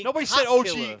 he made Nobody Cop said OG.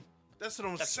 Killer. That's what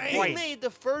I'm That's saying. He right. made the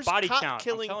first Body cop count. I'm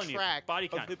killing telling you, track body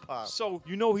of count. hip hop. So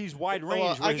you know he's wide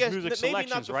range Well, I with guess his music maybe not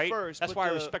selections, the right? first, That's but why I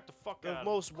the- respect the fuck The out of him.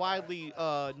 most widely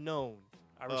known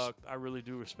I really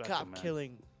do respect cop him, man.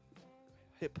 killing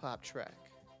hip hop track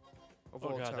of Oh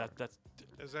all god, time. that's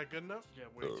Is that good enough? Yeah,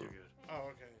 way too good. Oh,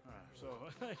 okay. So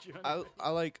I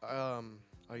like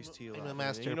Ice-T a I'm lot. a man.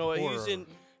 master You know what? pourer.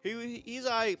 He's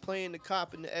alright playing the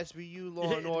cop in the SVU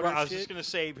Law and Order Bro, I was shit. just gonna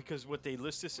say because what they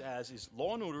list this as is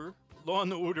law and order, law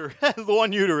and uterus. Law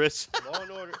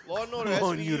and Order Law and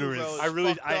SVU, uterus. bro. I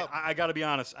really, fucked up. I gotta be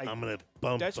honest. I'm gonna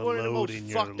bump That's a one of the load most in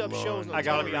fucked your up shows on I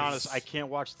gotta be television. honest. I can't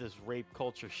watch this rape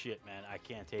culture shit, man. I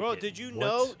can't take Bro, it. did you What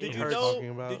know? are Did you you talking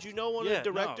know? about? Did you know one Yeah, of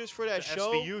the directors for that the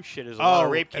show? SVU shit is a lot of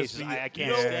Oh, rape cases. SVU. I You can't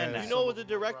know, stand you that. know what the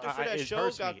director for that It show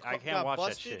hurts got, me. I can't got watch that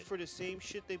busted shit. for the same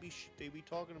shit they be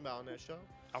talking about on that show?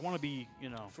 I want to be, you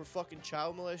know, For fucking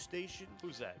child molestation?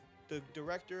 who's that? The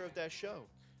director of that show.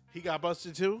 He got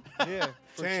busted too. Yeah.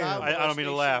 For Damn. child I don't mean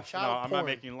to molestation, laugh. No, child I'm not porn.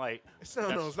 making light. It's That's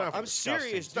not. fucking I'm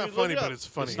serious, It's not dude. funny, Look it but up. it's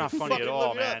funny. It's not funny Fucking at all,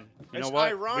 look it up. man. You It's know what?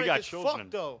 ironic We got as children. fuck,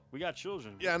 though. We got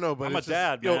children. Yeah, I know, but I'm a it's just-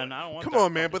 dad, yo, man. I don't want Come that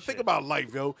on, man. fucking But think shit. about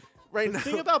life, yo. Right now,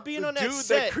 Think about being the on that dude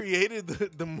set. that created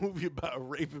the movie about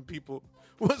raping people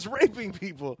was raping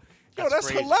people. Yo, that's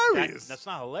crazy. hilarious. That's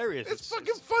not hilarious. It's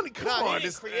fucking funny. Come Nah, on, he didn't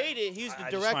this create it. He's the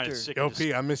I just find it director. sick Yo, and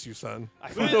P, I miss you, son. I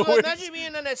But find No, look, it's- imagine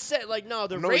being on that set. Like, no,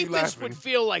 the I know you rapist laughing. would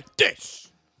feel like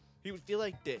this. He would feel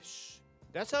like this.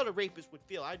 That's how the rapist would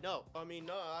feel. I know. I mean,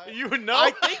 no. You would know?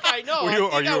 I think I know. I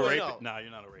think Are you I a would rapist? know. No, you're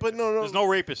not a rapist. But no. There's no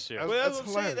rapists here. I- But that's That's what I'm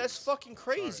saying. hilarious. That's fucking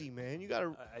crazy, man. You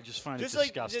gotta. I just find it Just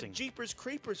like the disgusting. Jeepers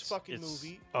Creepers fucking it's-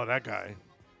 movie. Oh, that guy.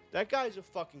 That guy's a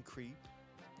fucking creep.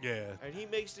 Yeah. And he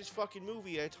makes this fucking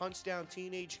movie that hunts down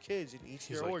teenage kids and eats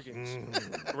their like, organs.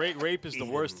 Rape is the Eat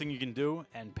worst 'em. thing you can do,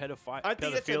 and I think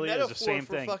that's a pedophilia is the metaphor same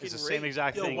for thing. fucking It's the same rape.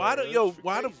 exact Yo, thing. why the That's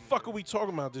why the crazy, fuck man. are we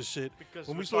talking about this shit Because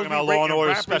when we're we supposed talking to be about Law and rating Order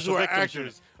rappers special who are victims actors?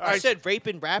 unit. All I right, said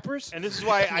raping rappers. And this is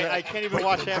why I can't even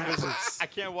watch half of his. I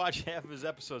can't watch half of his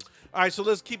episodes. all right, so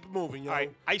let's keep it moving, yo. All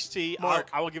right, Ice-T,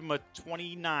 Mark. I will give him a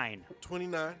 29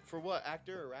 29, For what?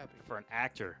 Actor or rapping? for an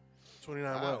actor.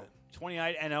 29 Wow. what?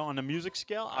 29, and on the music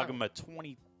scale, I'll Wow. give him a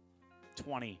 20.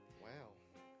 Wow.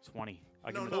 20.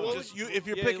 I'll give No, him no, a just you. If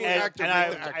you're Yeah, picking and- actor, and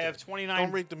rate the I actor. have 29.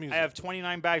 Don't rate the music. I have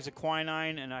 29 bags of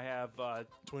quinine, and I have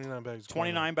 29 bags. of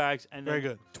 29 bags, and Very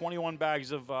then good. 21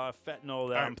 bags of fentanyl that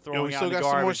All I'm right, yo, throwing we out still in the got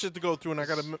some more garbage. shit to go through, and I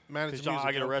gotta manage the Because music.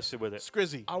 I get yo. arrested with it.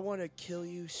 Scrizzy. I want to kill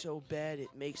you so bad it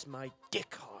makes my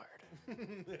dick hard.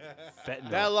 Fentanyl.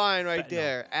 That line right Fentanyl.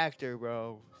 there, actor,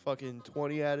 bro. Fucking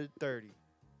 20 out of 30.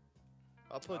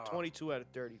 I'll put Oh. 22 out of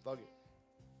 30. Fuck it.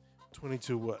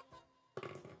 22 what?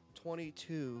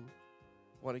 22.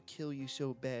 Want to kill you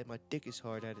so bad my dick is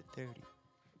hard out of 30.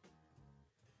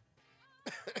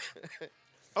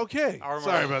 Okay. I remember-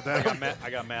 Sorry about I got, that. I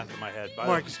got math in my head. By the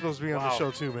Mark, way, you're supposed to be on the wow.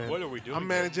 show too, man. What are we doing? I'm here?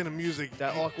 managing the music.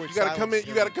 That You- awkward You gotta come in. silence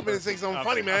You gotta is come in and say something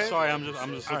funny, man. I'm sorry. I'm just All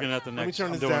looking right, at the let me next. turn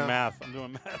I'm this doing down. math. I'm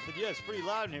doing math. Yeah, it's pretty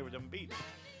loud in here with them beats.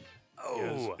 Yeah,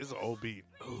 Oh, it's an old beat.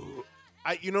 oh. You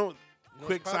know, You know,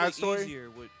 quick it's probably side story. easier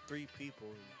with 3 people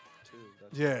too.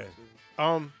 That's Yeah.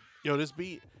 why, too. Yo, this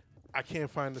beat, I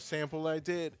can't find the sample I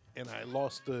did, and I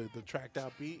lost the tracked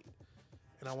out beat,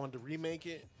 and I wanted to remake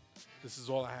it. This is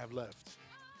all I have left.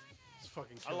 It's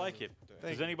fucking. I killing like me. it.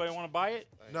 Thank Does you. anybody want to buy it?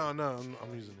 No, I'm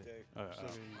using it. Uh, Still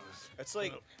gonna use It's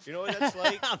like, you know what that's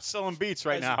like? I'm selling beats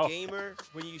right As now. a gamer,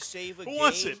 when you save a Who game,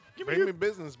 wants it? it. Give me Bring your. me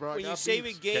business, bro. I when you got save a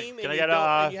beats. game Can and, I you get,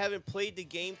 and you haven't played the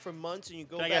game for months and you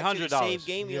go Can I back get to the save $100?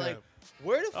 game, you're Yeah. like,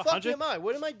 where the fuck 100? am I?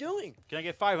 What am I doing? Can I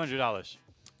get $500?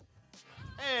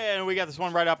 And we got this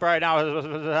one right up right now.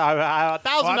 $1,000. Well, I'll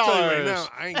tell you right now,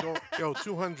 I ain't going. Yo,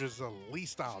 200 is the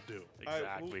least I'll do.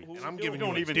 Exactly. Who- And I'm who- giving don't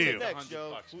you a even deal. take Who's that. next, 100 Joe?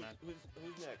 bucks, man.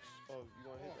 Who's next? Oh, you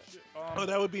want to hit that? Oh,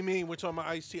 that would be me. We're talking about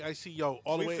Ice-T. Ice-T, yo,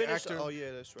 all the We way finished. actor. Oh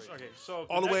yeah, that's right. Okay, so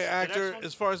All the way next actor. one-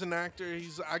 As far as an actor,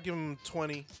 I give him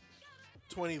 20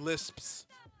 lisps.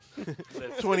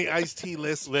 20 Ice-T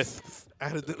lisps. Lisp.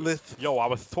 Out of the lisp. Yo, I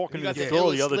was talking You to got this the girl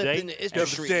the illest other lip day. in the The other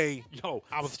industry. day, Yo,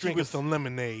 I was she drinking some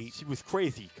lemonade. She was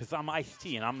crazy because I'm iced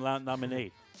tea and I'm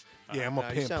lemonade. Yeah, I'm a Nah,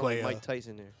 you pimp sound player. like Mike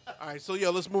Tyson there. All right, so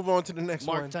yo, let's move on to the next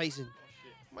Mark one. Tyson.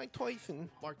 Mike Tyson.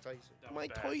 Mark Tyson. That was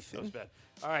Mike bad. Tyson. That was bad.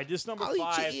 All right, this number I'll eat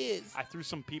your 5. ears. I threw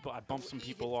some people. I bumped some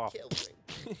people off.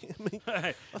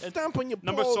 A And stamp on your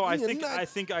number balls so I and your think I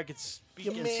nuts. think I could speak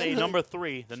Your and say manhood. number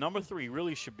 3. The number 3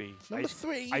 really should be Number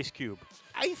 3. Ice Cube.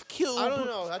 Ice Cube. I don't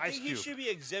know. I Ice think he Cube. should be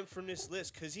exempt from this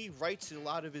list because he writes a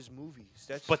lot of his movies.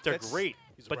 But they're that's- great.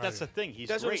 He's a But that's the writer. thing. He's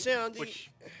That's what I'm great. saying. I think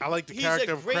Which, I like the he's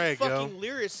character a of great Craig, yo. fucking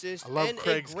lyricist. I love and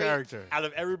Craig's a great, character. out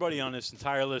of everybody on this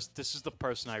entire list, this is the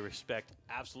person I respect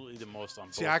absolutely the most on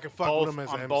both. See, I could fuck both, with him as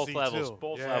on an both MC levels. too.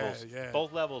 Both Yeah, levels. yeah.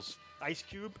 Both levels. Ice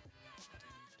Cube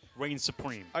reigns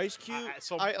supreme. Ice Cube.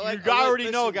 So I you like-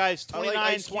 already know, listen, guys. I like 29,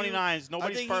 Ice Cube. 29s. I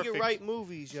Nobody's think perfect. he can write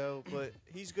movies, yo, but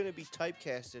he's gonna be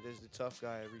typecasted as the tough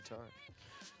guy every time.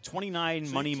 29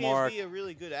 So money you can't mark. be a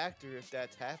really good actor if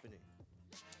that's happening.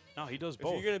 No, he does If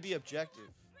both. you're gonna be objective.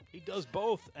 He does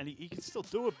both, and he can still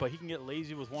do it, but he can get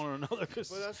lazy with one or another because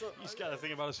But that's what- he's got to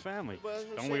think about his family. But that's what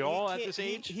I'm Don't saying, we he all at can't- this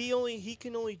age? He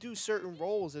can only do certain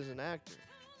roles as an actor.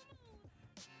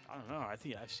 I don't know. I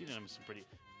think I've seen him in some pretty.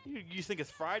 You think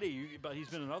it's Friday, but he's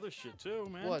been in other shit too,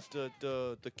 man. What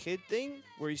the kid thing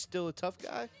where he's still a tough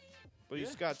guy, but he's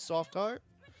Yeah. got soft heart?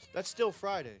 That's still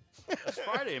Friday. That's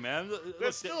Friday, man. Look,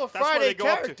 That's still a that's why Friday they go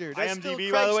up to- character. That's still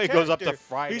IMDb, by the way, Craig's goes up to character.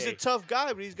 Friday. He's a tough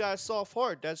guy, but he's got a soft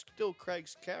heart. That's still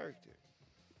Craig's character.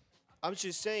 I'm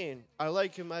just saying, I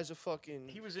like him as a fucking.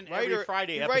 He was in writer. every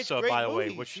Friday He writes episode, great by the way,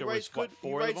 movies. which he there writes was, what, good, 4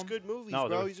 He of writes them? good movies, No, there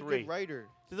bro. were He's a 3. good writer.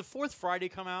 Did the 4th Friday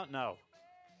come out? No.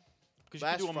 Because you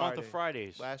Last could do a month of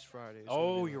Friday. Fridays. Last Friday. is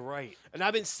Oh, when they you're were. right. And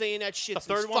I've been saying that shit The since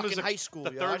third one was fucking the- high school.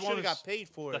 the yo. third I one should have was- got paid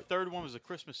for The it. third one was a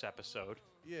Christmas episode.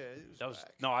 Yeah, it was. That was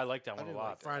whack. no, I liked that one a didn't lot.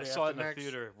 like that. Friday I saw it in After the Next.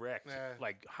 theater, wrecked, Nah.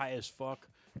 like high as fuck.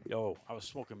 Yo, I was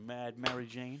smoking mad Mary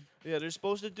Jane. Yeah, they're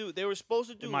supposed to do. They were supposed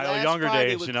to do my last younger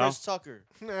Friday days, with you know? Chris Tucker.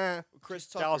 Nah. With Chris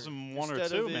Tucker. 2001 or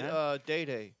Instead 2, of it, man. Day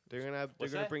Day. They're gonna What's they're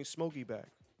gonna that? bring Smokey back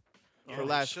Yeah, for they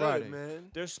last should, Friday.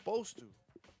 man. They're supposed to,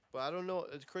 but I don't know.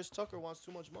 Chris Tucker wants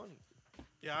too much money.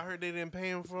 Yeah, I heard they didn't pay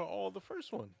him for all the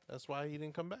first one. That's why he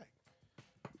didn't come back.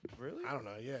 Really? I don't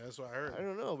know. Yeah, that's what I heard. I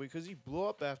don't know because he blew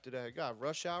up after that. Got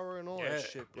Rush Hour and all yeah, that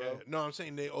shit, bro. yeah. No, I'm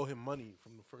saying they owe him money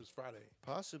from the first Friday.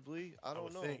 Possibly. I don't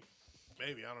would know. think.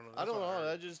 Maybe, I don't know. I don't That's what know. heard.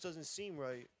 That just doesn't seem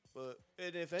right. But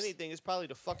and if anything, it's probably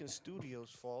the fucking studio's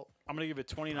fault. I'm gonna give it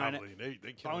 29. Probably. They I'm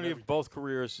killing gonna give everything. both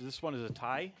careers. This one is a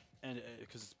tie, and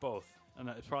because it's both, and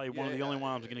it's probably one of the only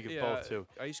ones I'm gonna give both to.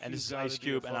 Ice And this is gotta Ice be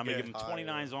a Cube, and I'm gonna give fucking him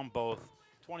tie, 29s on both.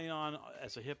 29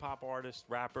 as a hip hop artist,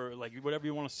 rapper, like whatever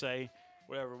you want to say,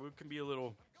 whatever. We can be a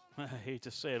little, I hate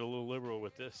to say it, a little liberal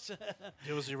with this.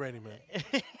 Give us your rating,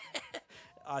 man.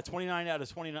 29 out of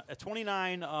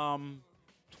 29.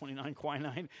 29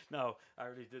 quinine. No, I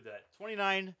already did that.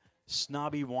 29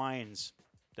 snobby wines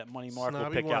that Money Mark will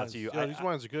Snobby pick out wines. to you. Yo, these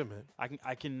wines are good, man.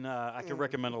 I can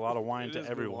recommend a lot of wine It to is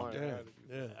good everyone. wine.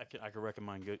 Yeah, yeah. I can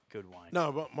recommend good wine.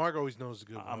 No, but Mark always knows the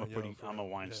good I'm wine. I'm a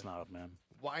wine yeah. snob, man.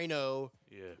 Wino.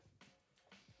 Yeah,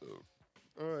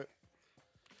 All right.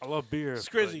 I love beer. but,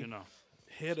 Scrizzy. you know.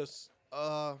 Hit us.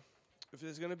 If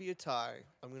there's gonna be a tie,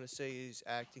 I'm gonna say his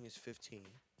acting is 15,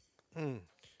 Mm.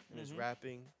 and his Mhm.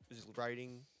 rapping, his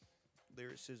writing,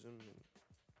 lyricism, and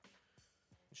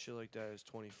shit like that is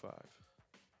 25.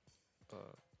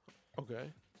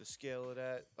 Okay. The scale of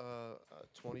that,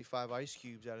 25 ice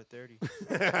cubes out of 30.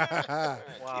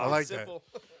 I like that. Simple.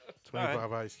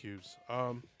 25 ice cubes.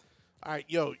 All right,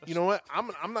 yo, you know what?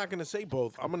 I'm not gonna say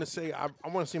both. I'm gonna say I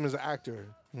want to see him as an actor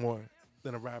more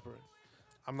than a rapper.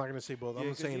 I'm not gonna say both. I'm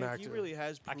gonna say an actor. He really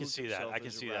has. I can proved see that. himself I can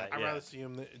as a see that, rapper. I'd yeah. rather see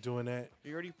him doing that.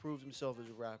 He already proved himself as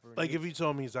a rapper. and Like he- if he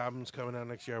told me his album's coming out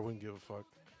next year, I wouldn't give a fuck.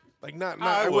 Like not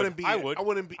I I would. wouldn't be I would. I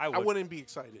wouldn't be I I would. wouldn't be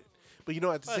excited. But you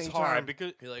know at the That's same hard time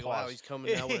because you're like, pause. wow, he's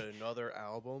coming out with another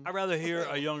album. I'd rather hear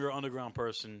a younger underground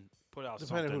person put out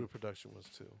depending something. who the production was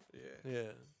too. Yeah. Yeah.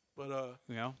 But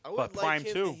You know, I would but like Prime him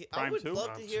to Two, he- I Prime would Two. love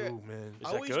I'm to hear- too, man. Is I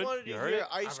that always good? wanted to You heard hear it?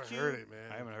 I Ice haven't Cube. heard it,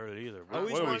 man. I haven't heard it either. I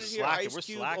always What are we wanted to hear slacking? Ice We're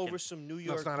Cube slacking. over some New it's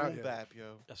York not out boom yet. bap,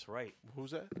 yo. That's right.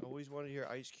 Who's that? I always wanted to hear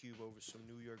Ice Cube over some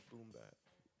New York boom bap.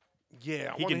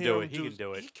 Yeah, I He wanna can hear do him it. He can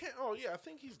do it. He can. Oh yeah, I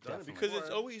think he's done Definitely. it Because before.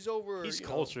 it's always over. He's you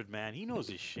know, cultured, man. He knows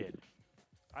his shit.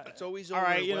 It's always All over.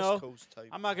 right, a you West know, Coast type.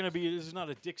 I'm not gonna be. This is not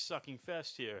a dick sucking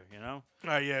fest here. You know. All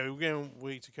right, yeah, we're getting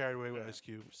way too carried away with Ice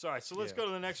Cube. Sorry. So let's Yeah. go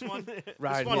to the next one. This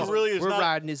Riding one his- really is We're not.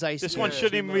 riding his Ice. This Cube one too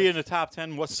shouldn't even be in much. the top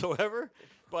 10 whatsoever.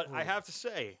 But I have to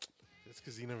say, It's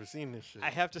because he never seen this shit. I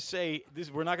have to say,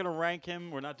 this. We're not gonna rank him.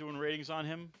 We're not doing ratings on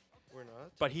him. We're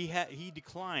not. But he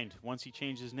declined once he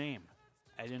changed his name.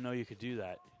 I didn't know you could do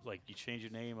that. Like you change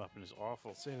your name up and it's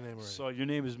awful. Say the name right. So your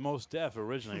name is Mos Def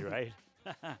originally, right?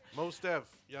 Most Def,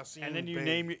 Yasin. And then you Bey.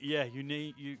 name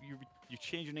you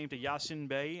change your name to Yasin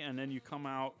Bey, and then you come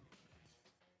out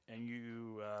and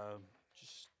you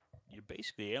you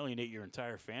basically alienate your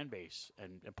entire fan base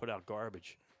and put out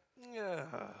garbage. Yeah,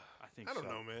 I think I don't so.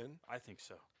 know, man. I think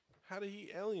so. How did he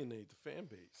alienate the fan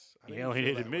base? I He didn't feel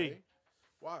alienated that me. way.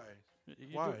 Why?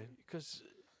 Why? Because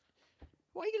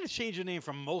why are you gonna change your name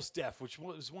from Mos Def, which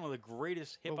was one of the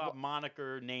greatest hip hop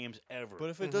moniker names ever? But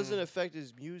if it doesn't affect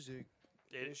his music,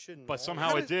 it shouldn't. But matter. somehow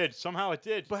How it did- did. Somehow it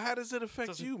did. But how does it affect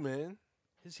Doesn't- you, man?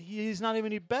 He's not even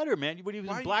any better, man. When he was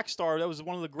Why in you- Black Star, that was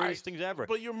one of the greatest things ever.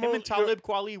 but you're Him mo- and Talib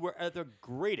Kweli were at their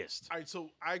greatest. All right, so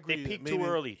I agree. They that peaked maybe too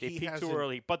early. They he peaked too hasn't-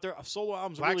 early. But their solo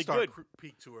albums are Black really Star good.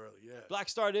 peaked too early. Yeah. Black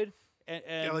Star did. And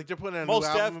Yeah, like they're putting out a Mos new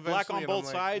Def, album Black on eventually, and both I'm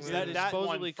like, sides. yeah. That They're that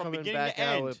supposedly one from coming beginning back to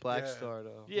out end. with Black Yeah. Star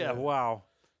though. Yeah, wow.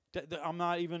 I'm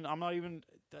not even.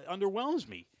 That underwhelms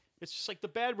me. It's just like the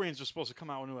Bad Brains are supposed to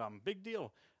come out with a new album. Big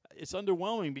deal. it's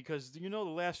underwhelming because the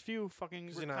last few fucking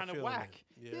 'Cause were you're not kind of feeling whack.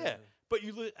 it. Yeah. But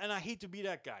and I hate to be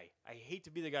that guy. I hate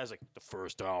to be the guy who's like the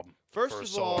first album. First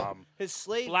first of all, solo album. his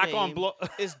slave Black name on Blood.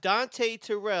 is Dante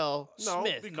Terrell No,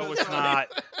 Smith. because- No, it's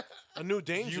not. A New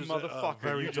Danger. You motherfucker.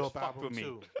 Very You just dope fucked album with me.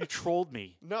 too. You trolled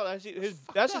me. No, that's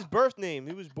his birth name.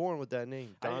 He was born with that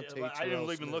name, Dante I Terrell didn't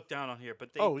even Smith. look down on here,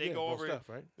 but they Oh they yeah, go no over it. stuff,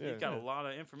 right? Yeah. You've got a lot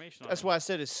of information on That's him. why I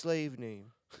said his slave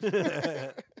name.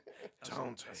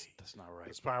 Dante. That's not right.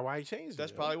 That's probably why he changed it.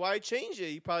 That's yo. probably why he changed it.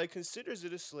 He probably considers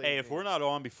it a slave. Hey, if name. we're not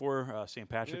on before St.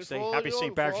 Patrick's for Day, all happy you know-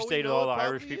 St. for Patrick's all we Day to know, all it the probably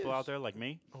Irish people is. out there like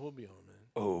me. We'll be on, man.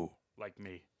 Oh, like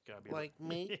me. Gotta be Like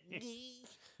me.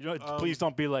 please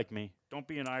don't be like me. Don't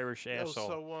be an Irish Yo, asshole.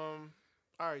 so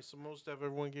all right. So most of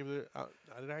everyone gave it.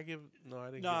 Did I give? No,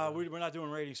 I didn't. No, give it. we're not doing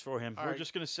ratings for him. All We're right.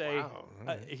 just gonna say Wow, all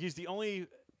right. he's the only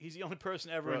person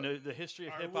ever in the history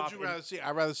of All right, hip would hop. you rather see?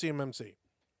 I'd rather see him MC.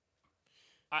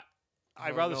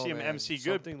 I'd rather see him man. MC good.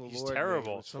 Something the He's Lord made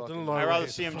terrible. was Something fucking- along I'd the rather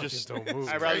lines see of him just. fucking don't move.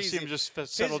 I'd rather Crazy. see him just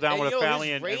His- settle down with a yo, family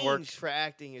his and work. range for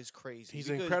acting is crazy. He's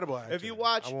because incredible actor. If you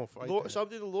watch I won't fight Lord, that.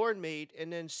 something the Lord made,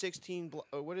 and then 16,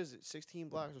 what is it? 16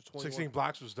 blocks or 21? 16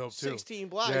 Blocks was dope too. 16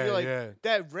 blocks. Yeah, You're like yeah.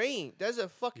 that range. That's a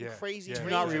fucking Yeah, crazy yeah. Do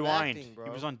range not of rewind. acting, bro.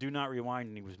 He was on Do Not Rewind,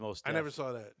 and he was most. I never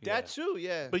saw that. that too,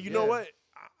 yeah. But you yeah. know what?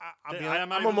 I mean,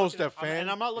 I'm a most Def fan,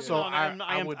 and I'm not looking so on.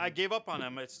 I would I gave up on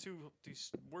him. It's too.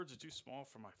 These words are too small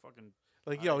for my fucking.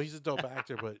 like, yo, he's a dope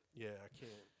actor, but yeah, I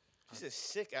can't. He's a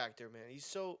sick actor, man. He's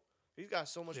got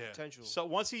so much Yeah. potential. So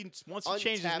once he changed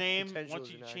his Untapped name, potential once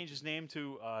as he an changed his name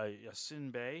to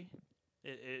Yasin Bey,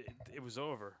 it was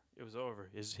over. It was over.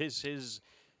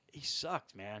 He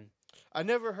sucked, man. I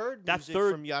never heard That music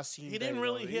third- from Yasin. he didn't Bey,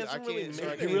 really- though. he hasn't I really can't- made I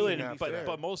anything can't He really even didn't. be But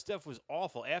fair. Most Def was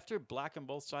awful. After Black on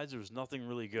Both Sides, there was nothing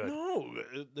really good. No,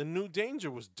 the New Danger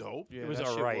was dope. Yeah, It was that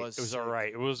all shit right. was It was sick. all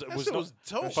right. It was. That It was. shit No, was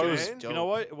dope, but it was. man. You know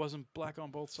what? It wasn't Black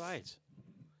on Both Sides.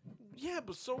 Yeah,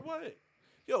 but so what?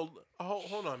 Yo,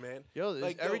 hold on, man. Yo,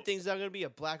 Like, yo- everything's not gonna be a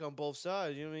black on both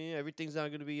sides. You know what I mean? Everything's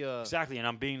not gonna be a. Exactly, and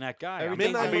I'm being that guy. I'm,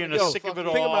 Everything's I'm being yo, the sick of it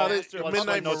all. Think about it. Let's play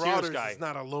Midnight No Tears Marauders guy. is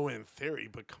not a low end theory,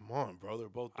 but come on, bro, they're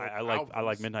both. Dope I like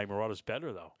albums. Midnight Marauders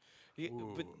better though. Yeah,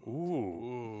 but Ooh,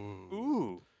 Ooh.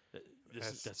 ooh,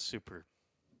 that's super.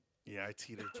 Yeah, I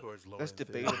teeter towards low. that's end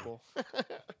theory. debatable.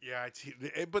 Yeah, I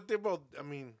teeter, but they're both. I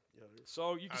mean, yo,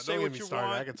 So you can don't say get what me you started.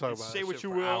 want. I can talk you about say that what shit you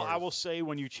for will. I hours. will say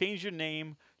when you change your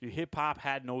name, your hip hop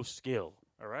had no skill.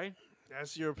 All right,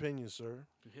 that's your opinion, sir.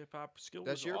 your hip hop skill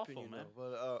That's was your awful, opinion, man.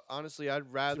 though. But honestly,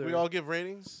 I'd rather. Did we all give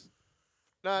ratings?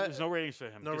 Nah, There's no ratings for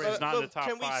him. No because ratings. he's not in the look, top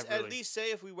can we five. at Really. least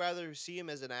say if we rather see him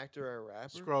as an actor or a rapper?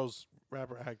 Scrolls,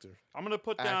 rapper, actor. I'm gonna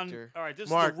put down. Actor. All right, this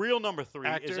Mark, is the real number 3.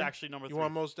 Is actor? actually number You 3.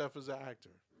 want Most Def as an actor?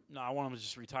 No, I want him to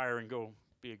just retire and go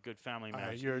be a good family All man.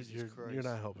 right, you're Jesus Christ. you're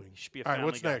not helping. He should be a All right, family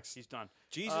what's guy. next? He's done.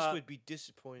 Jesus Uh, would be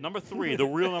disappointed. Number 3, the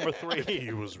real number 3.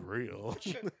 He was real.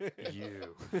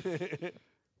 You.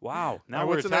 Wow. Now All right,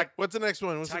 we're what's the next? What's the next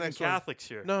one? What's the attacking next one? Catholics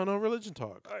here. No, no religion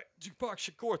talk. All right, Tupac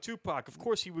Shakur, Tupac. Of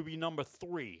course, he would be number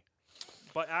 3,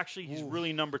 but actually, he's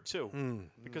really number 2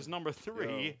 because number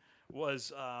 3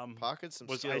 was Pocket some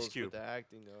was skills Ice Cube. with the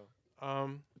acting though.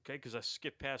 Okay, because I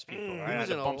skipped past people. He right? I was had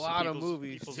to in a bump some lot of people's-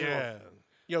 movies. people's Yeah. off.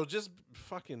 Yo, just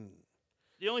fucking.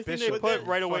 The only thing Bishop they put and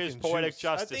right away is fucking Poetic Juice.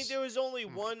 Justice. I think there was only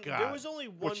one. There God. was only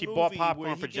one Which he movie bought popcorn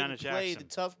where for he Janet didn't play Jackson.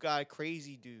 the tough guy,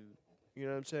 crazy dude. You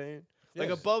know what I'm saying? Like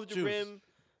Yes, above the Juice. rim.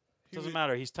 he Doesn't was-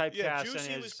 matter. He's typecast. Yeah, and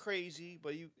Juicy his- was crazy,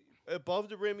 but above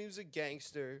the rim he was a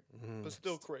gangster, but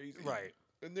still crazy. right.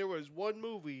 And there was one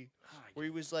movie where he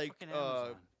was like Fucking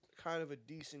Amazon. kind of a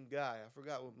decent guy. I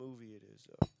forgot what movie it is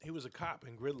though. He was a cop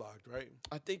in Gridlocked, right?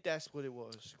 I think that's what it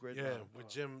was. Gridlock. Yeah, with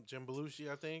Jim Belushi,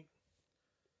 I think.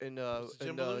 and Was it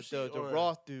Jim the Belushi or-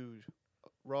 Roth dude,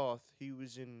 Roth. He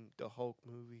was in the Hulk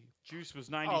movie. Juice was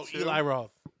Oh, 92. Eli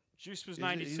Roth. Juice was Is it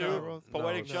 92. Eli Roth?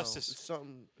 Poetic No. Justice.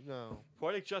 Something. No.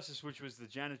 Poetic Justice, which was the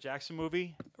Janet Jackson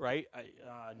movie, right?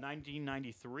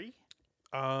 1993.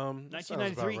 That sounds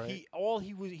about 1993.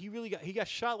 right. He got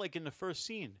shot like in the first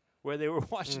scene where they were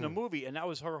watching the movie, and that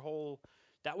was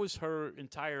her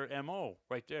entire MO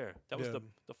right there. That was Yeah.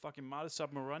 the fucking modus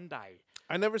operandi.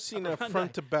 I never seen that Operandi.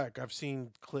 front to back. I've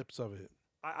seen clips of it.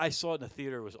 I saw it in the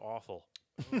theater. It was awful.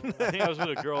 I think I was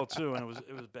with a girl too, and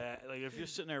it was bad. Like if you're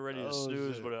sitting there ready to Oh,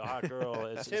 snooze shit. with a hot girl,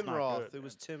 it's Tim not Roth. good. It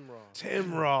was Tim Roth.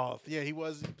 Tim Roth. Yeah, he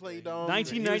was. He played on.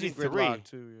 1993. Gridlock,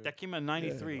 too, yeah. That came out in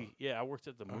 '93. Yeah, I worked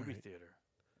at the movie right. theater.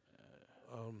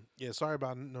 Yeah, sorry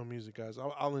about no music, guys.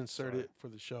 I'll insert Sorry. it for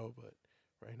the show, but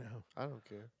right now, I don't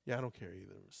care. yeah, I don't care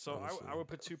either. So I would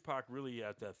put Tupac really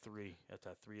at that three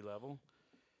level,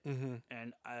 Mm-hmm.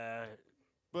 and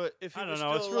But if he I don't was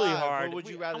know. still It's really alive, hard. what would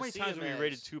you How rather many see times him have we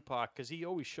rated as? Tupac? Because he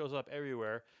always shows up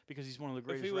everywhere because he's one of the If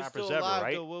greatest he was rappers still ever, alive,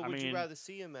 right? though, what I would you mean, rather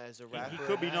see him as, a rapper? he or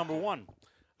could be an number actor? one.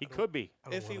 He could be. I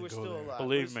don't If he wanna was go still there. alive.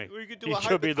 Believe me. We could do He a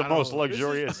could be the I don't most know.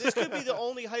 luxurious. This could be the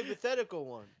only hypothetical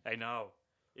one. I know.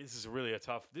 This is really a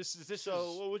tough. This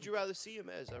So, is what would you rather see him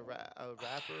as, a rapper?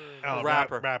 Oh,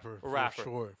 rapper. rapper, A rapper. for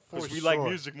sure. because For we sure. like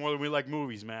music more than we like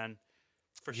movies, man.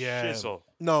 For Yeah. shizzle.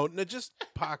 No, just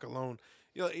Pac alone.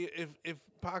 You know, if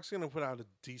Pac's gonna put out a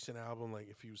decent album, like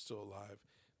if he was still alive,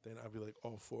 then I'd be like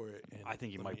all for it. And I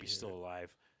think he let might me be hear still it.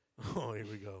 alive. Oh, here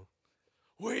we go.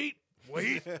 Wait.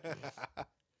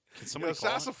 Can somebody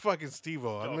call That's him? a fucking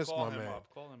Steve-O. I No, miss call my him man. up.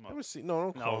 Call him Let up. me see. No,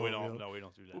 don't call No, him. we don't. yo. No, we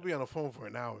don't do that. We'll be on the phone for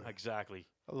an hour. Exactly.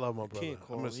 I love my brother. can't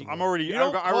call I miss him. him. I'm already. You I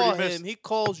don't already call missed. him. He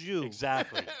calls you.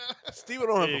 Exactly. Steven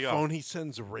don't have There a you go. phone. He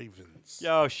sends ravens.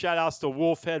 Yo, shout outs to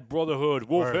Wolfhead Brotherhood.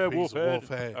 Wolfhead, peace, Wolfhead.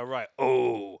 Wolfhead. All right.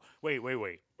 Oh, wait. Let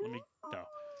me. No.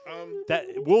 Um, That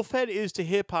Wolfhead is to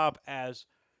hip hop as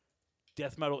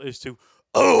death metal is to.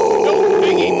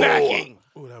 Piggybacking.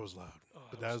 oh, that was loud.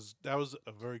 But that was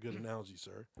a very good analogy,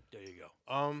 sir. There you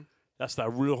go. That's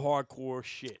That real hardcore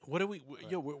shit. what are we?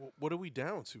 What are we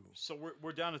down to? So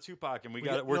we're down to Tupac, and we're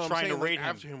no, trying I'm to saying, like, rate him.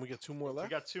 after him. We got two more We left.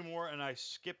 got two more, and I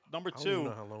skipped number I don't even two.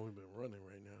 know how long we've been running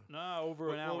right now. Nah,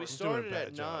 over an hour. Well, we doing a started bad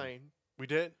at job. 9. We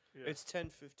did. Yeah. It's 10:15.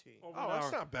 Over Oh, an that's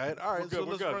hour. not bad. All right, We're good. so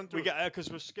We're let's good. run through. We got because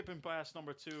we're skipping past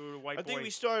number two. White I think boy. we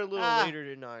started a little Ah. later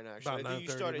than 9, actually. About I think you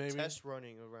 9:30 started maybe? test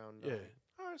running around 9. Yeah.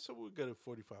 All right, so we're good at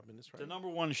 45 minutes, right? The number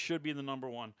one should be the number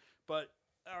one, but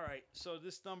all right. So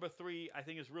this number three, I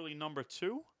think, is really number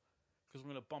two, because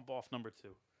we're gonna bump off number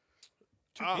two.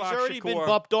 He's Tupac already been Shakur-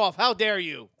 bumped off. How dare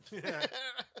you?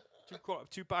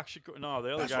 Tupac Shakur. No,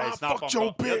 the other That's guy why is I not fucked bumped your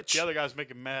off. The- bitch. The other guy's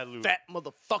making mad loot. Fat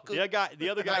motherfucker. The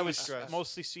other Now guy you was stress.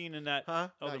 mostly seen in that Huh?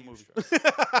 other Now you movie. stress.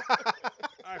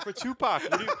 All right, for Tupac.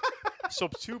 What do you, so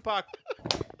Tupac,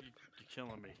 you're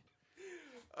killing me.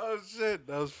 Oh shit,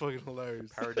 that was fucking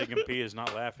hilarious. Paradigm P is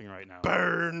not laughing right now.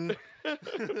 Burn.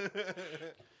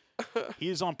 He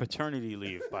is on paternity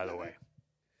leave, by the way.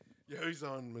 Yeah, he's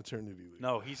on maternity leave.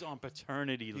 No, he's on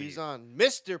paternity leave. He's on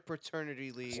Mr.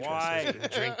 Paternity Leave. Why? He's been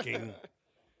drinking.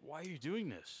 Why are you doing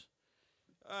this?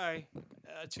 All right,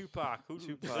 Tupac. Does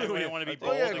Tupac. anyone want to be Oh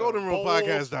bold? yeah, and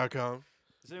goldenrulepodcast.com.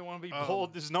 Does anyone want to be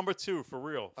bold? This is number two, for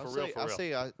real. For real. I'll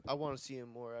say I want to see him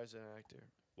more as an actor.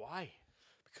 Why?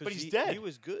 Because But he's dead. He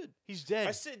was good. He's dead.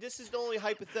 I said this is the only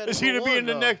hypothetical. Is he gonna be one, in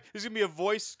the though. next? Is gonna be a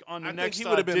voice on the I think next he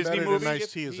would've been Disney better than movie?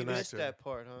 Ice-T as He an missed actor. that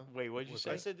part, huh? Wait, what did you What's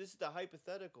say? I said this is the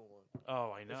hypothetical one.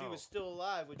 Oh, I know. If he was still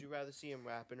alive, would you rather see him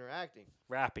rapping or acting?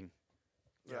 Rapping,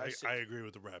 Yeah, I agree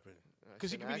with the rapping.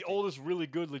 because he could be the oldest really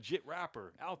good legit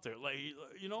rapper out there. Like,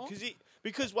 you know,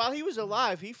 Because while he was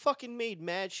alive, he fucking made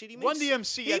mad shit. He made Run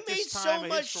DMC He at made this time so of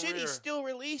much his shit. career. He's still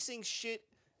releasing shit.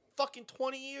 Fucking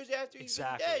 20 years after he's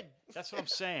exactly. been dead. That's what I'm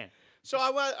saying. So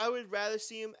I would rather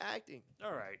see him acting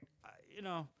All right, you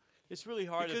know, it's really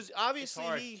hard to- because it's obviously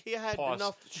hard. he had Pause.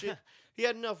 enough shit. He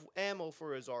had enough ammo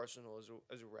for his arsenal as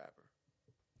a rapper.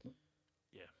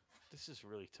 Yeah, this is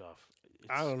really tough.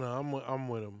 I don't know. I'm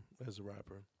with him as a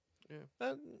rapper.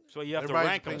 Yeah. So you have to Everybody's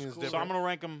rank them. opinion is So different. I'm gonna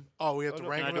rank them. Oh, we have Oh, to no,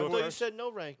 rank Can I him. do I it thought you first? said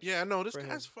no rank. Yeah, no, this For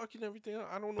guy's him. fucking everything up.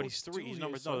 I don't know. But what he's to three. do He's here,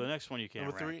 number. son. No, the next one you can't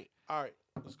Number rank. 3. All right,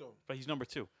 let's go. But he's number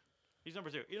two. He's number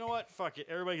two. You know what? Fuck it.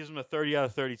 Everybody gives him a 30 out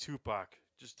of 30 Tupac.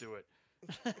 Just do it.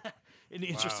 In the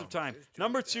interest Wow. of time. Just do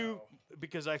Number it two, now.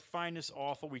 because I find this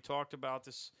awful. We talked about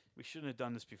this. We shouldn't have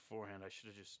done this beforehand. I should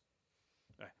have just.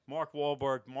 All right. Mark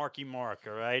Wahlberg, Marky Mark,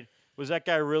 all right? Was that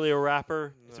guy really a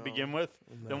rapper to No. begin with?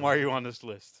 Then No. why are you on this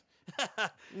list?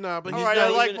 No, but All he's right, not I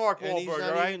like even- Mark and he's Wahlberg, not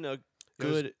all right? even a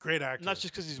good, good. great actor. Not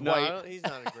just because he's No, I white. don't- he's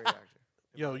not a great actor.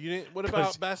 Yo, you didn't. What 'Cause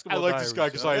about basketball? I like this guy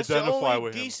Diaries, 'cause yo? I That's the identify only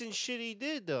with him. decent shit he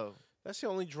did, though. That's the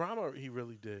only drama he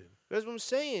really did. That's what I'm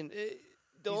saying.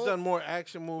 He's done more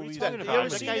action are you movies. talking than about? You ever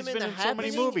That seen guy's him in been The in so many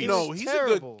Happening? movies. It No, was he's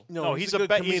terrible. a good. No, No, he's a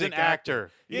he's an comedic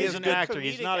actor. Yeah, He's he's an a good actor.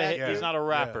 He's comedic not a actor. he's not a Yeah.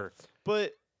 rapper.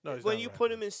 But No, he's when not you a put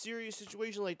rapper. him in serious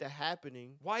situation like The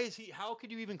Happening, Why is he? How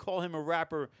could you even call him a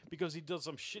rapper? Because he does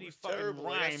some shitty It's fucking terrible.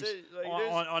 Like I rhymes said, like,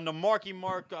 there's- on the Marky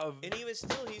Mark of. and even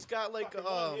still, he's got like fucking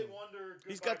one-hit wonder, Good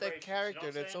he's got that Vibrations, you know what character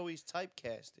I'm that's saying? always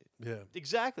typecasted. Yeah,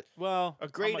 Exactly. Well, A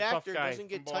great I'm a tough actor guy doesn't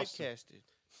get from Boston.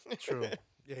 typecasted. true.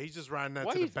 Yeah, he's just riding that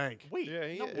Why to the is- bank. Wait, Yeah,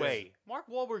 he no is. way. Mark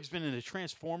Wahlberg's been in the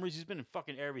Transformers. He's been in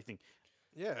fucking everything.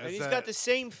 Yeah, And he's got the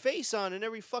same face on in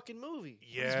every fucking movie.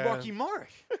 Yeah, He's Marky Mark.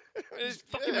 It's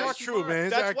fucking that's Marky true, Mark. man.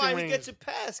 His That's acting why he range- gets a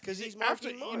pass because he's Marky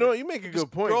After, Mark. you know, you make a good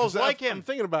point. girls 'cause like I'm him.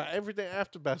 thinking about everything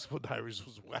after Basketball Diaries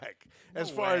was whack. As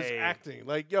No far as way. acting,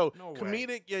 like, yo, No way.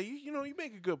 comedic. Yeah, you know, you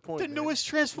make a good point. The man. newest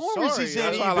Transformers Sorry, he's in.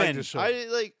 that's why I like even. this show. I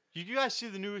like. Did you guys see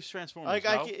the newest Transformers? Like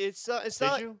no? it's Did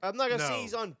not. you? I'm not gonna No. say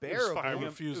he's It was unbearable. fire. It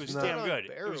refuse was to damn not. good.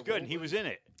 It was good, and he was in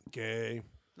it. Gay.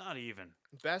 Not even.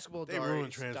 Basketball They Diaries.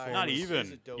 ruined Transformers. Not is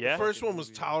even. a dope Yeah? The first fucking one was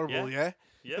movie. tolerable, yeah.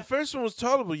 Yeah. The first one was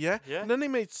tolerable, yeah. Yeah. And then they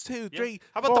made 2, Yeah. 3,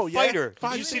 How about 4, The Fighter? Yeah? Did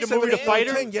 5, you see 6, the movie 7, The 8,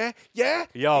 Fighter? 10, yeah, yeah.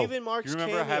 Yo, Even Mark's you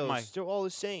remember cameos, I had my. they're all the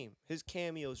same. His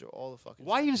cameos are all the fucking.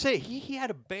 Why you say he had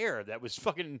a bear that was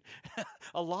fucking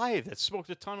alive that smoked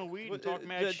a ton of weed same. and talked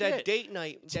mad that shit? date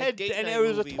night. Ted, that date and night it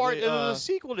was movie a part. with, It was a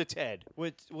sequel to Ted.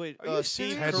 with Are you Steve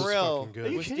serious? Ted was Carell. fucking good. Are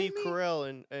you With kidding Steve me? Carell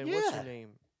and what's Yeah. her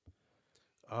name?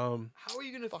 Um, How are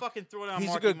you gonna fucking throw down? he's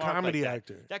a Marky good Mark comedy like that?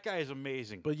 actor. That guy is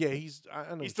amazing. But yeah, I know He's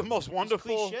what the you most mean.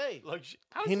 wonderful. cliche. Like,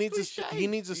 how He is needs it to cliche? he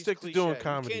needs to He's stick to doing cliche.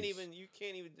 comedies. You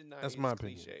can't even deny. That's he's my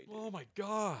opinion. cliche. Oh my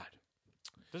god.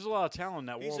 There's a lot of talent in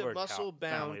that He's a Wahlberg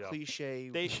muscle-bound family, though. cliche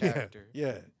They- character.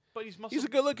 Yeah, But he's muscle. he's a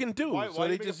good-looking dude, Why, so why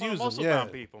they you making just fun of use him. muscle-bound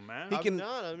Yeah, people, man. He I'm can-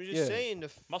 not. I'm just yeah. saying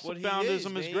what he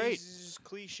Muscle-boundism is man. great. He's just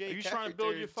cliche. Are you trying to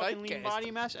build your character, fucking lean typecast.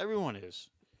 body mass? Everyone is.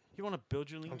 You want to build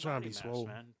your lean I'm trying to body be mass, swole.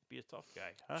 man. Be a tough guy.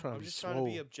 Huh? trying to I'm be just trying to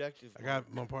be swole. objective. I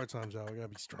got my part-time job. I gotta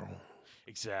be strong.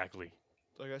 Exactly.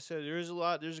 Like I said, there's a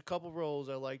lot. There's a couple roles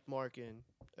I liked Mark in,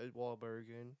 as Wahlberg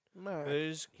in. Man.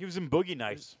 There's He was in Boogie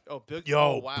Nights. Boogie. Yo,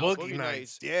 oh, wow, Boogie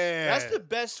Nights. Yeah, That's the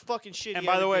best fucking shit. And he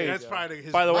by ever the way- did, That's yo. probably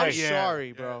his. By the way- I'm yeah, sorry,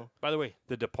 yeah. bro. By the way,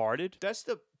 The Departed. That's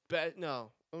the best.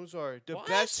 No, I'm sorry. The What?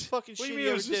 best fucking What do shit you he mean it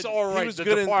ever was just did. all right? He was The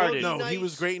good Departed. in no. He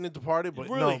was Nights. great in The Departed, but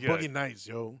Really no, good. Boogie Nights,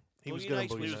 yo. He was Boogie good in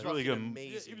Nights Boogie was Nights. really fucking good.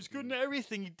 amazing, He was dude. good in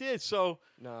everything he did. So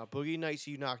Nah, Boogie Nights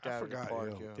he knocked I out of the forgot,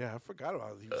 park, yo. yo. Yeah, I forgot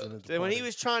about he was in The Then when he Departed.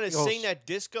 was trying to Yo, sing that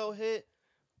disco hit,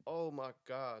 oh my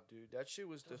god, dude, that shit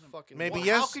was the fucking. Maybe worst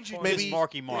yes, how could you part maybe- diss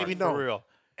Marky Mark maybe for no. real?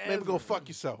 Maybe go ever. fuck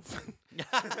yourself.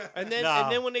 And then Nah,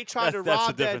 and then when they tried to that's a rob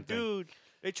that different thing. dude,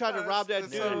 they tried to Nah, rob that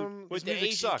that's, dude with his the music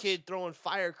Asian sucks. kid throwing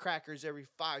firecrackers every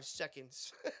 5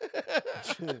 seconds.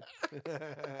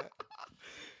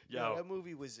 Yeah, Yo, that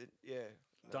movie was it. Yeah.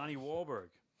 Donnie Wahlberg,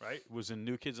 right, was in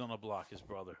New Kids on the Block. His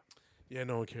brother. Yeah,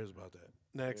 no one cares about that.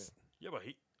 Next, Yeah, but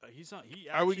he's not. He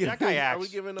are we actually- giving? that guy Are acts. we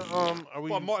giving? Are we?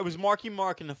 Well, it was Marky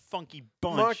Mark and the Funky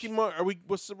Bunch. Marky Mark. Are we?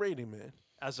 What's the rating, man?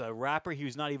 As a rapper, he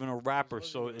was not even a rapper,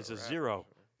 so even it's a a rapper. 0.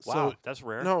 So- Wow, that's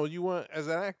rare. No, you want as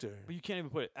an actor. But you can't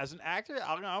even put it as an actor.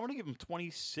 I want to give him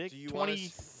 26, Do you wanna 20.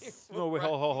 say No, wait,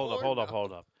 hold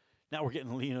Rappaport? up. Now we're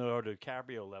getting Leonardo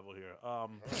DiCaprio level here.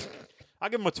 I'll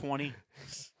give him a 20.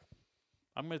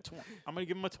 I'm gonna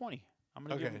give him a 20. I'm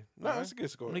gonna give Okay, him. no, alright? that's a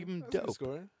good score. I'm gonna give him That's a good dope.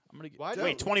 score. I'm gonna Why wait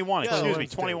don't- 21. Yo, Excuse me,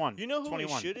 it's dope. 21. You know who we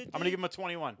 21. shoulda I'm gonna did? give him a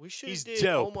 21. We should He's have did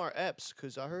dope. Omar Epps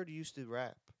because I heard he used to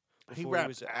rap He before rapped.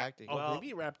 was acting. Oh, Well, maybe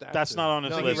he rapped. After. That's not on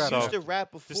his no, he list. rapped So used to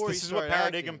rap this, before this he is what started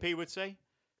Paradigm acting. P would say.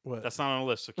 What? That's not on the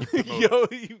list. So keep it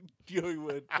moving. yo, he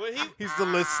would. But He's the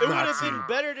list it would have Nazi. been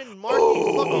better than Marky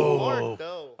fucking Mark,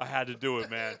 though. I had to do it,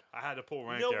 man. I had to pull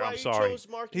rank You know there. why I'm you sorry. chose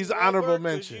Marky He's Wahlberg? honorable 'Cause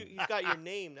mention. he's got your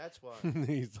name, that's why.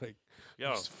 He's like,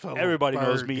 Yo, this fellow everybody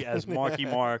knows Berg. me as Marky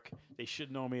Mark. They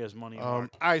should know me as Money Mark.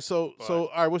 All right, so But- all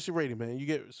right, what's your rating, man? You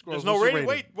get scrolls. There's no what's your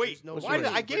rating. Wait. There's no Why did rating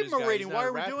I for gave this him a guy. rating? He's Why not are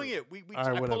a we rapper. doing it? All right, I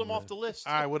pulled whatever, him off man. the list.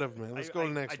 All right, whatever, man. Let's go to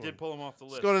the next I one. did pull him off the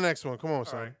list. Let's go to the next one. Come on, All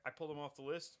son. right, I pulled him off the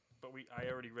list, but I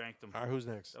already ranked him. All right, who's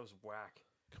next? That was whack.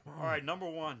 Come on. All right, number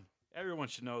 1. Everyone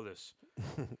should know this.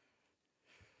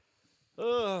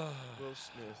 Will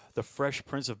Smith. The Fresh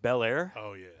Prince of Bel Air.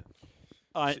 Oh yeah.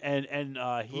 And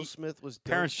Will Smith was dope,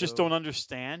 parents just though. don't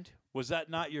understand. Was that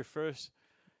not your first?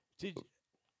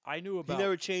 I knew He about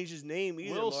never changed his name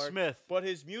either, Will Mark, Smith. but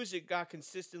his music got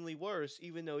consistently worse,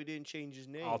 even though he didn't change his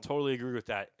name. I'll totally agree with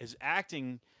that. His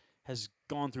acting has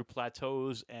gone through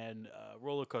plateaus and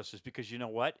roller coasters because you know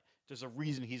what? There's a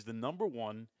reason he's the number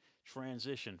 1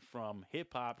 transition from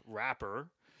hip hop rapper.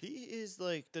 He is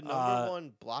like the number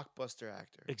 1 blockbuster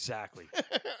actor. Exactly.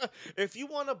 If you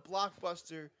want a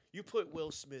blockbuster, you put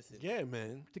Will Smith in. Yeah,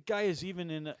 man. The guy is even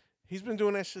in He's been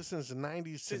doing that shit since the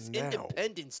 '90s Since to now.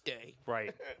 Independence Day.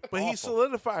 right. But he Awful.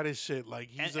 solidified his shit. Like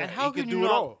he's And he how can can do you it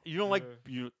not? all. You don't like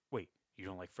you? Wait, you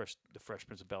don't like the Fresh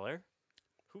Prince of Bel Air?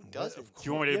 Who doesn't? Of Do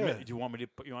you want me to? Yeah. Do you want me to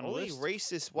put you on the Only list?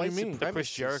 racist What white do you mean? The Chris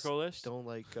supremacists Jericho list? don't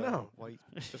like No. white.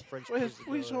 The French. What Prince of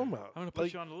are you Bel-Air. talking about? I'm gonna put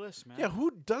Like, you on the list, man. yeah,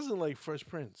 who doesn't like Fresh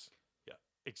Prince?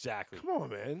 Exactly. Come on,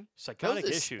 man. Psychotic That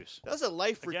was a- issues. That was a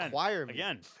life Again, requirement.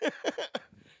 Again.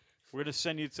 We're gonna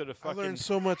send you to the I fucking. learned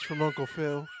so much from Uncle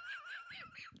Phil.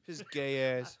 His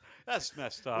gay ass. That's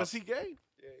messed up. Was he gay?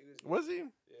 Yeah, he was. Was he?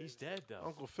 He's dead though.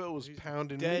 Uncle Phil was He's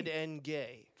pounding Dead meat. and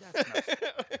gay. That's messed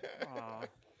up. Aw,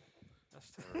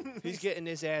 that's terrible. He's getting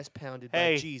his ass pounded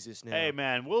Hey, by Jesus now. Hey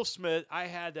man, Will Smith. I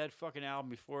had that fucking album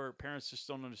before. Parents just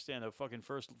don't understand the fucking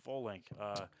first full length.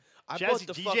 I Jazzy, bought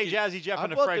the DJ fucking, Jazzy Jeff I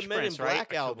and the bought Fresh the Men Prince, in right?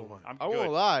 Black album. I'm I good.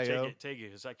 won't lie, take yo. it,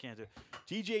 because I can't do.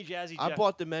 DJ Jazzy I Jeff.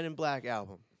 bought the Men in Black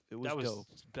album. It was, dope.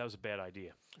 That was a bad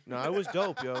idea. No, it was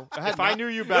dope, yo. If I knew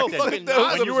you back Yo, then, fucking that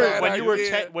was when a you were bad when you were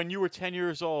idea. when you were 10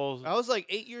 years old, I was like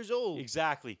 8 years old.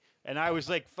 exactly, and I was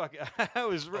like, fuck, I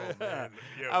was, man. Yeah,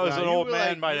 I was Nah, an you old were man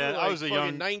like- by you then. were I like was a fucking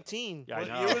young, 19. Yeah, I What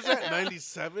know. year was that?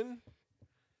 97?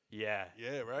 yeah,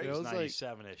 Yeah, right. it Yo, was it was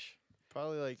like- 97ish.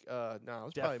 Probably like, no, it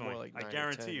was Definitely, probably more like 9 I or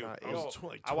guarantee 10, you. not I eight. was Yo,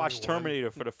 like I watched 21.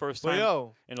 Terminator for the first But time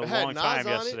yo, in a it had long Nas time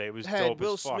on yesterday. It was had dope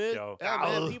Will as fuck, Smith. yo. It had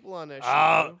mad people on that shit.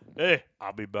 Ah, bro. hey,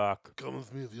 I'll be back. Come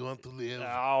with me if you want to live.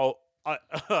 Ow.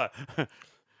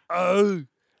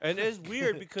 And it's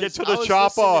weird because Get to I the was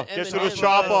chopper. listening Get to to the Eminem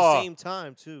chopper. At the same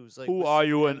time too. It's like Who with are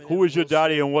you and Eminem, who is your Will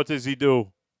daddy Smith, and what does he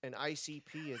do? and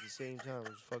ICP at the same time? It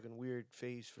was a fucking weird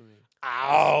phase for me.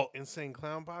 Ow. Insane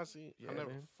Clown Posse? Yeah, I never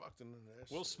man. fucked into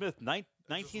that Will shit. Smith, just wasn't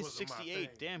my 1968. thing.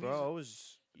 Damn, Bro,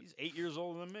 he's 8 years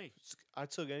older than me. I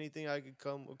took anything I could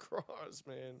come across,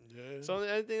 man. Yeah. So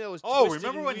anything that was Oh, twisted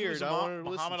remember and when weird, he was I wanted to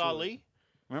listen Muhammad to it. Ali?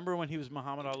 Remember when he was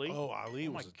Muhammad Ali? Oh, Ali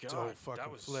Oh was my a God, dope fucking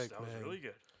that was, flick, that man. was really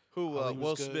good. Who? Ali was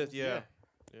Will good. Smith. Yeah.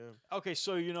 Okay,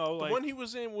 so you know, The like one he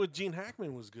was in with Gene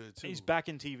Hackman was good too. he's back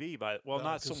in TV, but well, The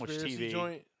not so much Conspiracy TV.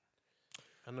 Joint.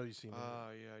 I know you've seen that.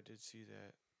 Yeah, I did see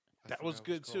that. I That forgot was what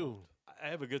good it's too. called. I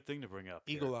have a good thing to bring up.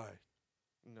 here. Eagle Eye.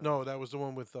 No, that was the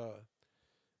one with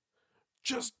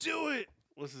Just Do It.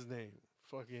 What's his name?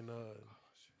 Fucking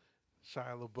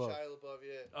Shia LaBeouf. Shia LaBeouf,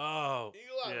 yeah. Oh,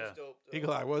 Eagle Eye yeah. was dope. Though.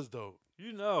 Eagle Eye was dope.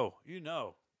 You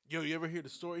know. Yo, you ever hear the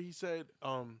story he said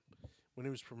when he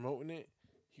was promoting it?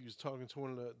 He was talking to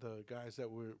one of the guys that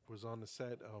was on the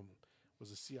set,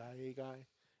 was a CIA guy,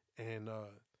 and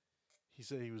he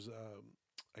said he was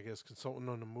I guess consulting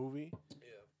on the movie. Yeah.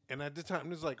 And at the time,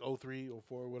 this was like 03,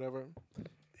 04, whatever,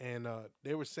 and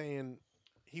they were saying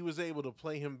he was able to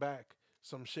play him back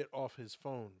some shit off his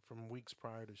phone from weeks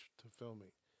prior to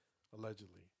filming,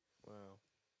 allegedly. Wow.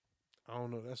 I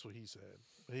don't know. That's what he said.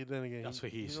 But then again, That's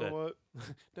what he You said. know what?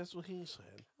 that's what he said.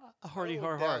 Hardy I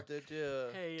har don't har. doubt that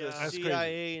Hey, the that's crazy.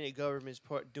 CIA and the government's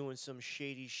part doing some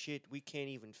shady shit we can't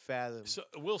even fathom. So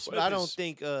Will Smith. But I don't is-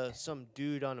 think some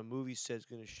dude on a movie set's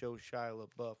gonna show Shia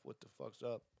LaBeouf what the fuck's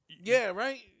up. Yeah,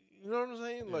 right. You know what I'm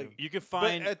saying? Like, you can but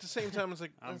find. at the same time, it's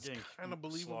like I'm that's getting kind of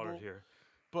believable. slaughtered here.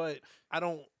 But I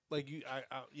don't like you.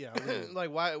 Yeah. I mean,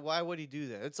 Like why would he do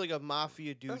that? It's like a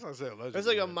mafia dude. that's not saying allegedly. It's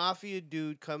like a mafia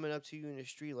dude coming up to you in the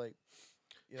street like,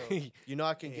 yo, you know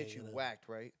I can get Hey, you you know. whacked,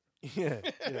 right? Yeah.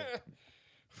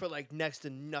 For like next to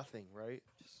nothing, right?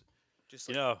 Just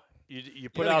You like, know, you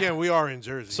But put out. again, we are in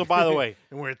Jersey. So by the way,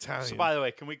 and we're Italian. so by the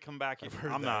way, can we come back? I've in?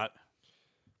 heard I'm that. not.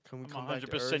 can we I'm come back to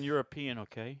 100% Earth? European.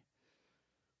 Okay.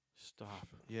 Stop.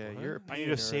 Yeah, What? you're. I need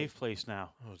a safe place now.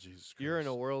 Oh Jesus! You're in a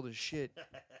Christ. world of shit.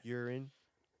 You're in.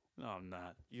 No, I'm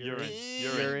not. You're in.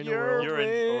 You're in. a world. You're in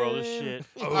a world of shit.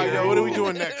 All right, yo, what are we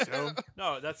doing next, yo?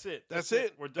 No, that's it. That's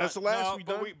it? We're done. That's the last No, we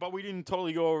but done? But we didn't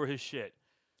totally go over his shit.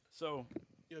 So,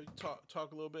 Yo,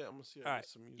 talk a little bit. I'm gonna see. all right,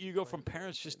 you go from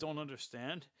parents just don't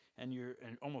understand, and you're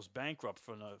almost bankrupt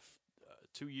for the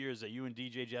 2 years that you and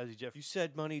DJ Jazzy Jeff. You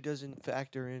said money doesn't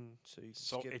factor in, so you can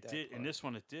So skip it that did. In part. this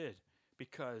one, it did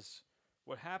because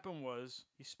what happened was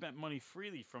he spent money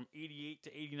freely from '88 to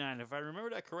 '89. If I remember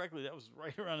that correctly, that was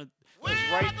right around. That was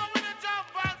right.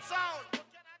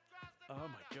 Oh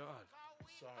my God!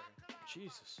 Sorry,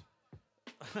 Jesus.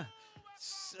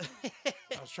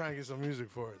 I was trying to get some music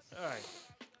for it. All right.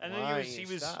 And Why? then he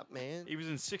was Stop, man. he was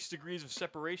in 6 Degrees of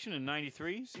Separation in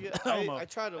 '93. See, I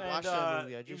tried to watch that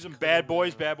movie. I just he was in couldn't Bad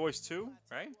Boys, remember. Bad Boys 2,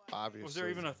 right? Obviously. Was there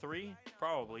even a 3?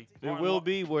 Probably. There Martin will Lau-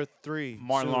 be worth 3.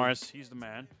 Martin soon. Lawrence, he's the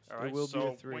man. All There right. will be so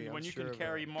a 3, I'm when you sure can of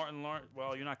carry Martin Lawrence,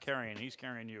 well, you're not carrying. He's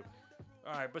carrying you.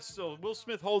 All right, but still, Will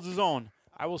Smith holds his own.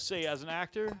 I will say, as an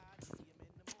actor,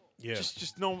 Yeah.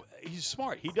 just know he's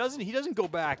smart. He doesn't go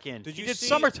back in. Did he you did see-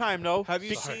 Summertime though. Have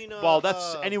you Be- seen? well,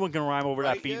 that's anyone can rhyme over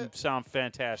that Bright beat and yet? sound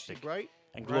fantastic Right?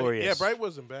 and Bright- glorious. Yeah, Bright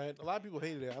wasn't bad. A lot of people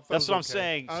hated it. I thought That's it what I'm was okay.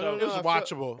 saying. I So don't It was know, I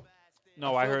watchable.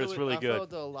 no, I heard felt it's it- really I good.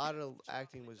 felt a lot of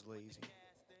acting was lazy,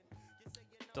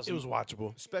 It was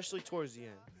watchable. especially towards the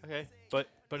end. okay, but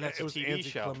it's it a was TV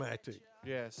show. anticlimactic.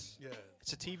 Yes. Yeah.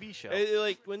 It's a TV show.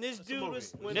 Like when this a dude movie.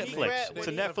 was It's when a he Netflix. grabbed It's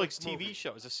when a he, Netflix movie. TV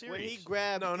show. It's a when he series.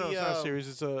 grabbed No, the, it's not a series.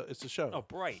 It's a show. Oh,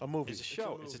 Bright. A movie. It's a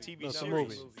show. It's a TV No, it's a series.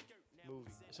 movie.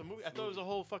 Movie. It's a movie. I thought it was a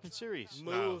whole fucking series.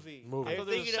 Movie. movie. I They're thought there was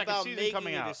a thinking second about season making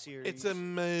coming it a out. series. It's a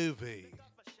movie.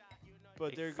 but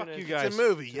Hey, they're fuck gonna you guys. It's a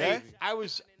movie, yeah. Hey, I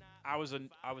was I was a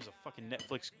fucking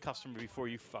Netflix customer before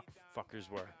you fuckers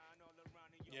were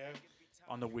Yeah.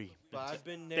 on the Wii. But I've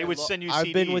been there. They would send you CDs.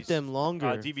 I've been with them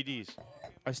longer. DVDs.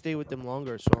 I stay with them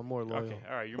longer, so I'm more loyal. Okay,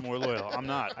 all right, you're more loyal. I'm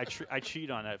not. I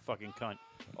cheat on that fucking cunt.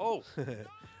 Oh,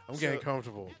 I'm getting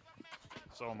comfortable.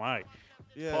 so am I.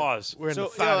 Yeah. Pause. We're in So,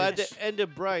 the at fight. the end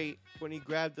of Bright, when he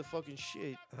grabbed the fucking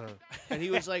shit, and he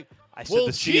was like, I said "Well,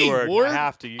 the C gee, word. Ward, I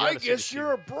have to. You I gotta say the guess C you're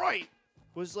word. a Bright."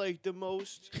 Was like the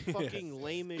most fucking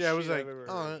lamest Yeah, it was shit like I've ever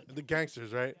heard. the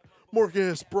gangsters, right?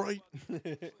 Marcus Bright.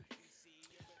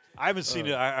 I haven't seen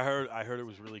it. I heard it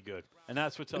was really good, and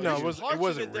that's what tells No, you. it Parts of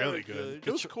wasn't it that really are good. good.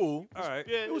 It was cool. all right.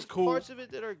 Yeah, it was there's cool. Parts of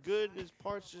it that are good, and there's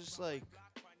parts just like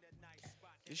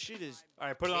this shit is. All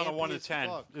right, put it on a campy 1 to as 10.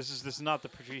 fuck. This is not the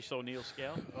Patrice O'Neill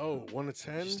scale. Oh, 1 to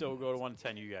 10. Still go to 1 to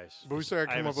 10, you guys. But we still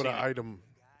got to I come up with haven't an seen item.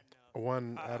 A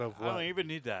 1 out of I what? don't even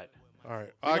need that. All right,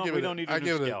 We I'll don't- give we it. don't need a I new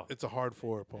give it. scale. It's a hard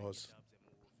 4. Pause.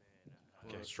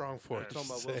 Okay. Strong 4. Talking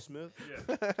about Will Smith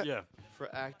Yeah.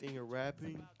 for acting or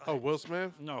rapping. Oh, Will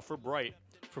Smith No, for Bright.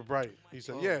 for Bright. He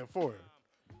said, Oh. "Yeah, 4.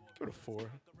 Give it a 4.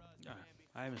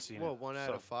 I haven't seen What, it. 1 out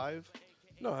so, of 5?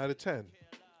 No, out of 10.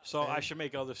 So I should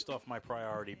make other stuff my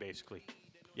priority, basically.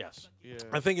 Yes. Yeah.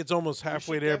 I think it's almost You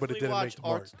halfway should there, but it definitely didn't make the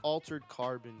mark. watch Altered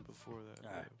Carbon before that.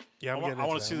 All right. Yeah, I I'm want, getting I into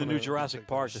want that. to see I'm the new gonna Jurassic check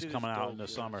Park that that's Shit is coming out dope, in the yeah.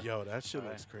 summer. Yo, that shit All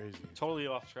looks crazy. Totally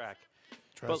off track.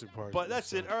 Jurassic Park. But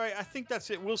that's it. All right, I think that's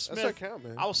it. Will That's Smith. not count,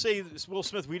 man. I'll say this, Will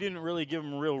Smith. We didn't really give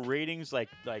him real ratings, like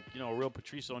a real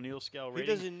Patrice O'Neill scale He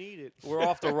rating. doesn't need it. We're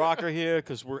off the rocker here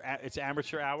because it's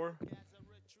amateur hour.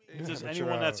 If there's Amateur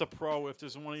anyone that's a hour. pro, if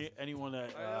there's anyone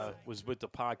that was with the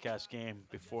podcast game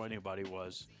before anybody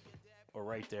was, or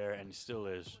right there and still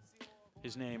is,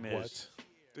 his name is What?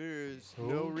 There's Who?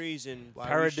 no reason why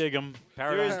Paradigm. there is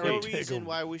Paradigm. no Paradigm. reason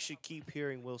why we should keep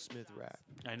hearing Will Smith rap.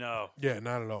 I know. Yeah,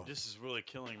 not at all. This is really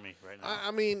killing me right now.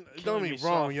 I mean, Killing don't me get me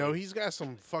wrong, softly. yo. He's got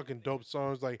some fucking dope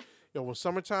songs. Like, yo, when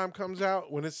summertime comes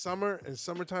out, when it's summer and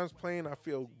summertime's playing, I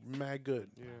feel mad good.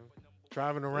 Yeah.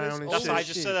 Driving around and That's shit. why I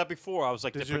just said that before. I was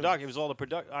like, Did the you- production. It was all the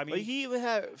production. I mean, But he even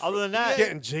had. other than he that- had-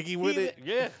 Getting jiggy with he it.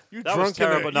 yeah, You that drunk was in a-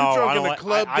 terrible. you No, drunk I in don't a like.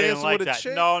 club I didn't dancing like with a that.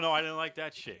 chick? No, I didn't like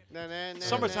that shit. Na, na, na,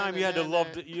 Summertime, na, you had to na,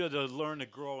 love. na. You had to learn to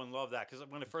grow and love that because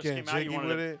when it first Getting came out, jiggy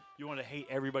with it. you wanted to hate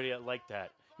everybody that liked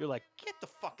that. You're like, get the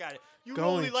fuck out of it. You Going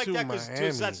only like to that because Miami.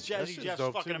 that's That Jazzy shit's Jeff's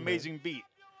dope fucking too, man. amazing beat.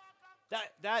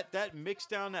 That mix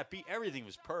down, that beat, everything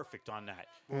was perfect on that.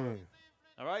 Mm.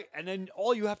 All right, and then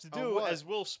all you have to On do what? as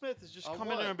Will Smith is just On come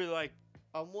in what? there and be like,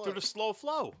 On do what? the slow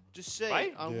flow. Just say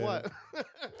Right? on Yeah. what?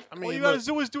 I mean, All you look, gotta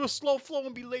do is do a slow flow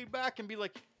and be laid back and be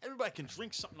like, everybody can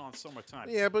drink something on summertime.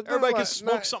 yeah, but not Everybody can like-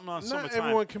 smoke not- something on not summertime.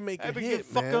 everyone can make a Everybody hit,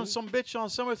 can fuck man. on some bitch on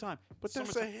summertime. But that's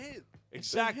a Summertime. hit. It's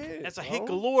Exactly. hit, That's a hit bro.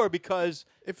 galore because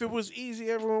If it was easy,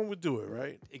 everyone would do it,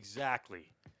 right? exactly.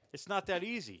 It's not that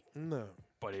easy, No,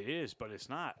 but it is. But it's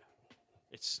not.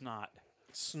 It's not.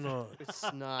 it's not. It's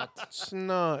not. It's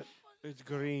not. It's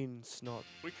green snot.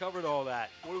 We covered all that.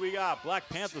 What do we got? Black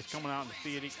Panther's coming out in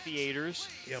the theaters.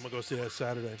 Yeah, I'm gonna go see that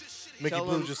Saturday. Mickey Tell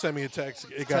Blue him- just sent me a text.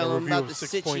 It got Tell a him review about of the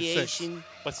 6.6. situation.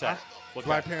 What's that? What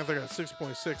Black that? Panther got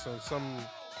 6.6 on some.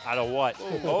 Out of what?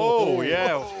 Oh,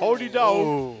 yeah. Howdy do.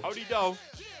 Oh. Howdy do.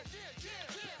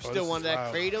 Still want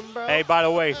that kratom, bro? Hey, by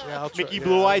the way, I'll try- Mickey yeah,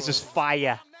 Blue I Eyes is will.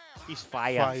 fire. He's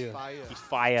fire. Fire. Fire. He's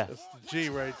fire. That's the G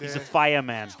right there. He's a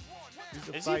fireman. He's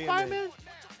a Is he a fireman?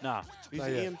 Nah. He's Not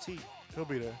an yet. EMT. He'll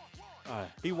be there.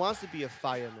 He wants to be a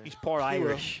fireman. He's part He will.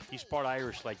 Irish. He's part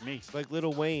Irish like me. like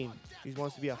Lil Wayne. He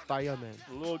wants to be a fireman.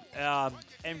 A little,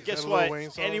 and guess that a Lil what? Wayne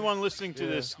song? Anyone listening to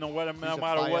Yeah. this, no matter He's a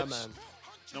what, fireman.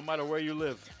 no matter where you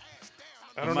live,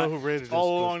 I don't know who rated this.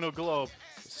 all but along the globe.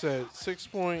 it said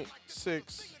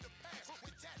 6.6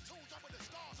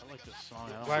 I like this song.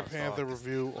 I don't Black know. Panther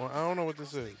review. I don't know what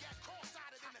this is.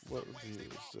 What review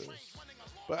is this?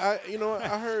 But I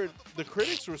heard the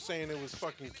critics were saying it was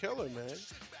fucking killer, man.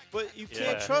 But you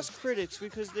can't Yeah. trust critics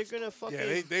because they're gonna fucking.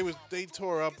 Yeah, they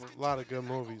tore up a lot of good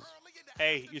movies.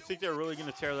 Hey, you think they're really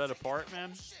gonna tear that apart,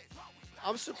 man?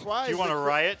 I'm surprised. Do you want a the cri-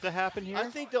 riot to happen here? I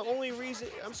think the only reason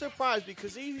I'm surprised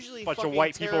because they usually Bunch of fucking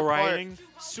white tear people apart rioting?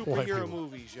 superhero White people.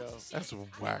 movies, yo. That's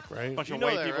whack, right? bunch You of know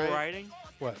white that, people right? rioting.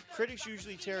 What? Critics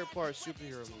usually tear apart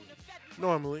superhero movies.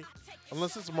 Normally,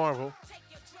 unless it's Marvel.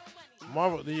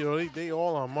 Marvel, they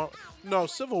all on Marvel. No,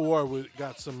 Civil War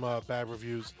got some bad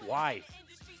reviews. Why?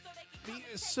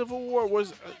 The Civil War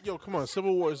was come on,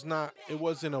 Civil War is not. It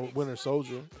wasn't a Winter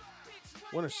Soldier.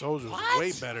 Winter Soldier was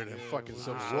way better than fucking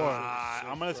Civil War.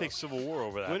 I'm gonna take Civil War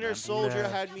over that. Winter man. Soldier Nah.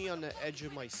 had me on the edge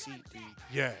of my seat, dude.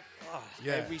 Yeah,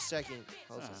 yeah. Every second,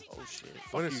 I was like, "Oh shit!"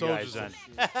 Winter You Soldier's guys,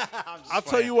 a- then. I'll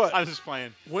tell you what. I'm just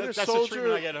playing. Winter That's the Soldier-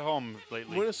 treatment I get at home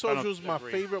lately. Winter I Soldier don't was my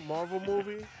agree. favorite Marvel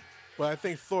movie, But I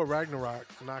think Thor Ragnarok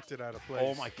knocked it out of place.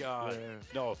 Oh my God! Yeah.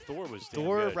 No, Thor was damn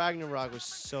Thor good. Ragnarok was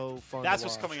so fun. That's to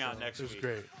what's watch, coming out bro. next It was week.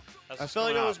 great. That's I what's felt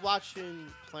like coming I out. was watching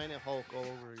Planet Hulk all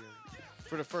over again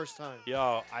for the first time.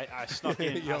 Yo, I snuck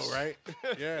in. Yo, right?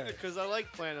 Yeah. Because I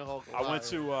like Planet Hulk. A I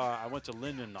lot. went to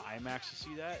Linden, the IMAX, to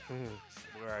see that.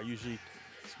 Where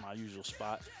it's my usual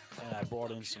spot, and I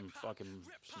brought in some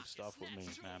stuff with me,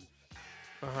 man.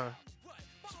 Uh-huh.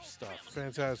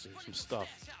 Fantastic. Some stuff.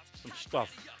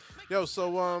 Yo,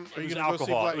 so are It you was gonna go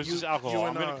see alcohol. Black? It was you, just alcohol. You I'm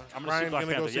and, gonna see Ryan Black gonna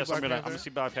Panther. go see Yes, Black I'm Panther? gonna see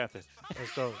Black Panther.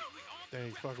 That's dope. Dang,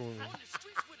 you fucking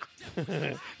with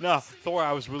me. No, Thor.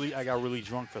 I got really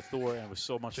drunk for Thor, and it was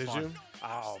so much Did fun. you?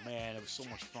 Oh man, it was so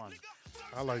much fun.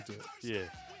 I liked it. Yeah,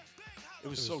 it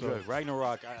was so was good. dope.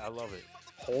 Ragnarok, I love it.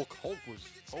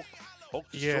 Hulk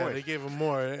Yeah, destroyed. they gave him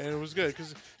more, and it was good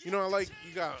because you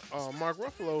got Mark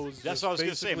Ruffalo. Was That's just what I was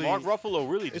gonna say. basically- Mark Ruffalo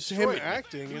really It's destroyed him me.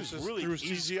 acting, He it's was just really through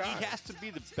he's- CGI. He has to be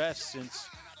the best since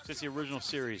the original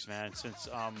series, man. Since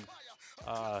oh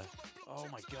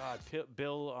my God,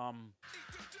 Bill oh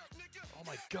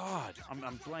my God, I'm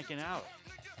blanking out.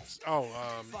 Oh,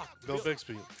 Fuck, Bill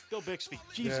Bixby. Bill Bixby.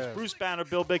 Jesus, Yeah. Bruce Banner,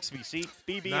 Bill Bixby. See,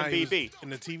 BB Nah, and he was- BB. in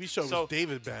the TV show So- was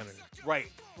David Banner,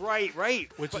 Right.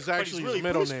 which But- is but actually he's really his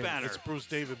middle Bruce name. Banner. It's Bruce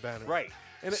David Banner. Right.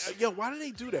 And why did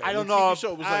they do that? I In don't the know. TV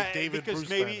show it was like David because Bruce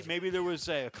maybe Banner. there was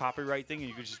a copyright thing, and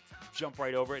you could just jump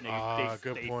right over it, and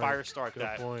Good they point. fire start Good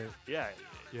that. point. Yeah.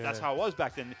 Yeah. That's how it was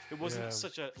back then. It wasn't Yeah.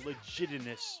 such a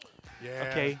legitimate. Yeah.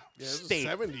 Okay, Yeah, it was the state.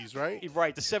 70s, right?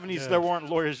 Right, the 70s, Yeah. there weren't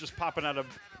lawyers just popping out of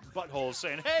buttholes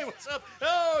saying, "Hey, what's up?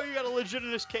 Oh, you got a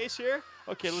legitimate case here?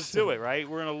 Okay, let's do it." Right?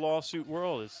 We're in a lawsuit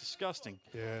world. It's disgusting.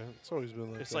 Yeah, it's always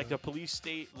been like It's that. like the police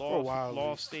state, For a while, law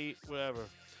at least. state, whatever.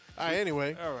 All right,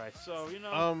 anyway, All right, so it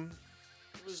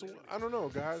was- so I don't know,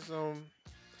 guys. I'm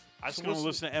just so gonna what's-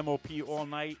 listen to MOP all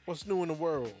night What's new in the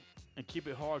world? and keep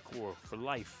it hardcore for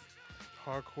life.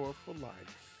 Hardcore for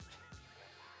life.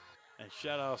 And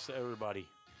shout outs to everybody,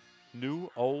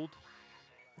 new, old.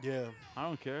 Yeah. I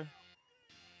don't care.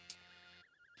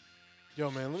 Yo,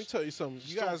 man, let me tell you something. You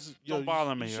Just don't- guys, don't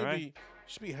bother me, you should all right? be, you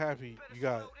should be happy. You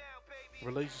got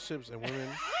relationships and women.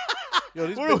 Yo,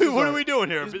 these What are bitches we doing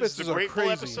here? these This is bitches a are grateful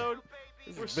crazy. episode.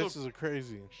 These We're so bitches are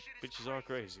crazy. bitches are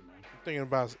crazy, man. I'm thinking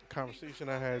about a conversation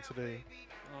I had today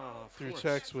Oh, through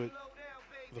text with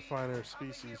the finer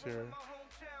species here.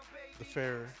 The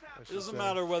fairer. I It should doesn't say.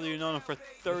 matter whether you've known them for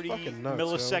 30 fucking nuts,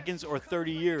 milliseconds or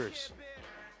 30 years.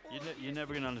 You're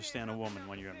never gonna understand a woman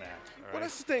when you're mad. All Well, right?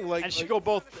 that's the thing. Like, And she like, go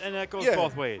both, and that goes yeah,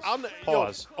 both ways. I'm not-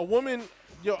 Pause. Yo, a woman.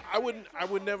 Yo, I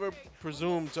would never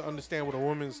presume to understand what a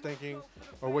woman's thinking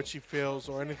or what she feels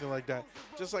or anything like that.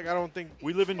 Just like I don't think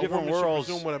We live in a different woman should worlds.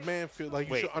 presume what a man feels. Like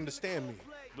you Wait. should understand me.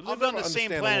 We I'll live on never the same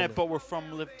understand a planet, woman. but we're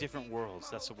from different worlds.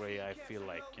 That's the way I feel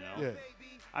like, you know. Yeah.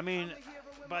 I mean,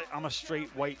 but I'm a straight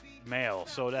white male,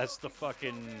 so that's the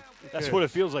fucking. That's Okay. what it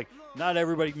feels like. Not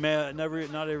everybody,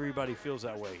 not everybody feels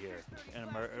that way here,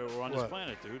 and we're on this What?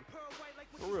 planet, dude.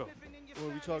 For real. What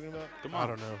are we talking about? Come I on.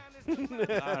 don't know.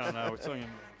 I don't know. We're talking Is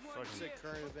fucking it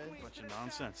current event? bunch of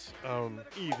nonsense. Yeah.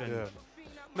 Even.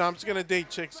 No, I'm just gonna date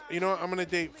chicks. You know, what? I'm gonna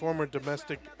date former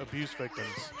domestic abuse victims.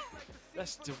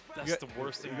 That's the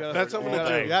worst thing. You I've gotta, That's heard what I'm all gonna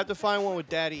day. do. You have to find one with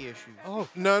daddy issues. Oh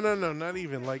no, not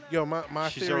even. Like, yo, my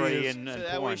She's theory already is in So that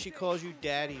porn. way she calls you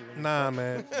daddy. When nah,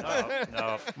 man.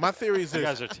 No, My theory is you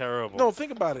this. guys are terrible. No,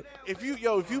 think about it. If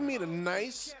you meet a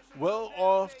nice,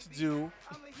 well-off to do,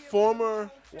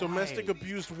 former domestic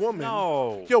abused woman.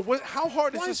 No. Yo, how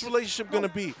hard is Why this is- relationship gonna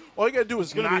be? All you gotta do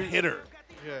is gonna not be- hit her.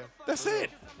 Yeah. That's it.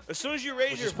 As soon as you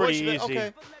raise Which your is pretty voice, easy.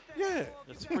 okay. Yeah.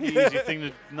 That's a pretty easy thing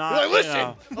to not. Like, you listen.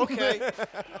 know. Okay.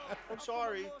 I'm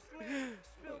sorry.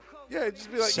 Yeah,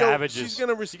 just be like, Savages. yo, she's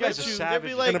gonna You respect guys are you, savages, They'll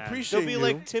be like, man. and appreciate they'll be you,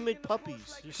 like timid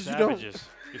puppies. You're you don't- savages.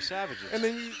 You're savages. and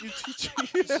then you teach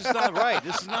this is not right.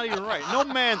 This is not even right. No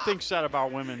man thinks that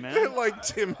about women, They're man. like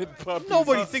timid puppies.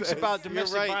 Nobody he thinks says. about You're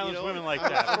domestic right, violence you know, women like I'm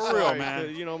that. For sorry, real, man.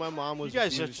 'cause, You know, my mom was You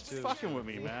guys are abused too. fucking with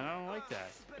me, man. I don't like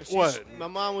that. She's- What? My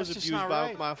mom was That's just abused not by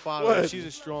right. my father. What? She's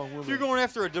a strong woman. You're going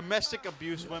after a domestic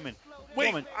abuse woman. Wait,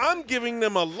 Woman. I'm giving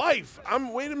them a life.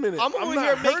 Wait a minute. I'm over not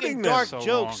here hurting making them. dark So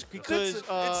jokes long. because It's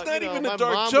not you know, even my a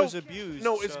dark mom joke. was abused.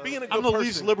 No, it's so- being a good I'm the person.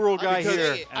 least liberal guy can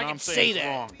here, say it. and I I'm can saying say it's that.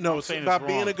 wrong. No, I'm it's saying about it's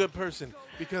being wrong. a good person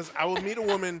because I will meet a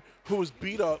woman who was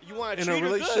beat up You wanna in treat a her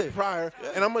relationship good. prior,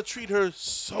 and I'm gonna treat her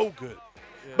so good.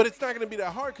 But it's not gonna be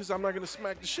that hard because I'm not gonna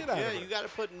smack the shit out Yeah, of her. you got to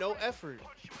put no effort.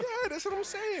 Yeah, that's what I'm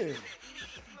saying.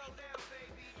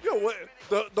 Yo, what?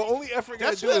 The only effort I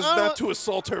gotta That's do what is I not don't- to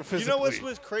assault her physically. You know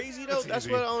what's crazy though? That's That's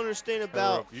easy. what I don't understand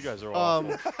about. You guys are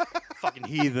awful. Fucking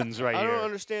heathens right I here. don't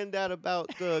understand that about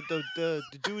the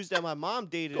dudes that my mom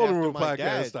dated Go to after my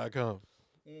dad. RulePodcast.com.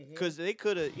 Because they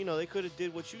could have,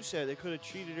 did what you said. They could have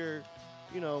treated her,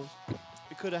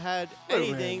 they could have had Hey, man.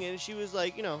 anything, and she was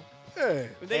like, Hey.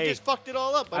 they Hey, just fucked it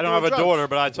all up. by I don't doing have a drugs. daughter,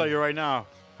 but I tell you right now,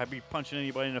 I'd be punching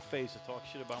anybody in the face to talk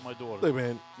shit about my daughter. Look, man.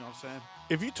 You know what I'm saying?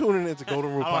 If you tune in into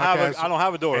Golden Rule I don't Podcast,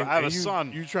 have a daughter. and- I have a and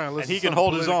son. You trying to and listen he to can something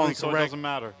hold his own, politically so it correct, doesn't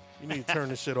matter. You need to turn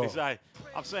this shit off. Exactly.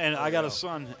 I'm saying I got a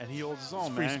son, and he holds his It's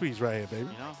own, free man. speech right here, baby.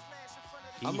 You know?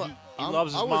 He, I'm a- he I'm-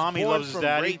 loves his I was mom. He born loves his from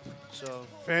daddy. rape, so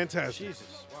Fantastic.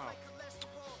 Jesus. Wow.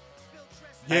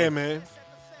 Yeah, Hey. man.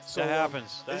 That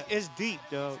happens. it's deep,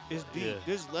 though. It's deep. Yeah.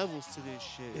 There's levels to this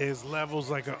shit. There's levels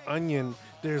like an onion.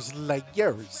 There's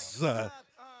layers.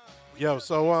 Yo,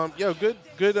 so good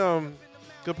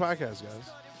podcast,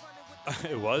 guys.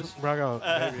 It was. Rock on,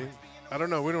 baby. I don't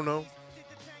know. We don't know.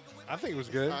 I think it was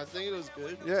good. I think it was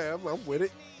good. Yeah, I'm with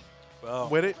it. Well,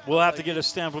 With it. we'll have to get a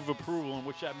stamp of approval, and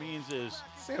what that means is,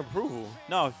 Say approval.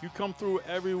 no, you come through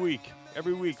every week,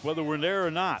 whether we're there or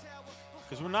not,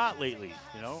 because we're not lately.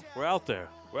 You know, we're out there.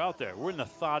 We're in the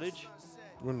Thottage.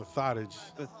 We're in the Thottage.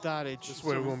 The thottage. That's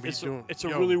what we're gonna be It's doing. it's a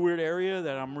Yo, really weird area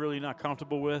that I'm really not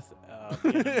comfortable with.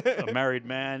 Being a married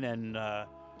man, and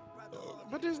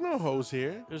But there's no hose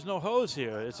here. there's no hose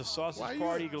here. It's a Why sausage you-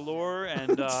 party galore,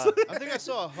 and I think I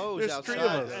saw a hose There's outside. three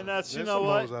of us. And that's- you There's know some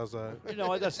what? hoes outside. you know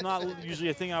what? That's not usually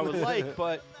a thing I would like,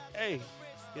 but hey,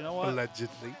 you know what?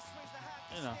 Allegedly.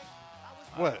 You know,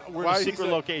 What? we're in Why a you secret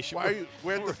said- location. Why you?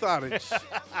 We're at the Thottage.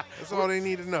 That's all they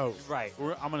need to know. right.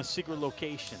 I'm in a secret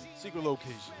location. Secret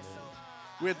location, man.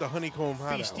 We're at the Honeycomb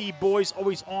Hideout. Beastie Boys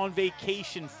always on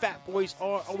vacation. Fat Boys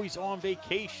are always on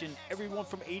vacation. Everyone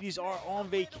from 80s are on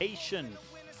vacation.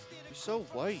 You're so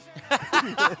white.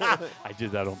 I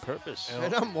did that on purpose.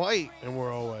 And I'm white. And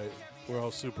we're all white. We're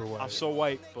all super white. I'm so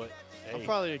white, but hey, I'm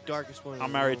probably the darkest one. in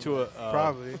I'm the married room. to a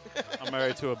Probably. I'm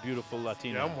married to a beautiful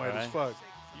Latina. Yeah, I'm white as alright? fuck.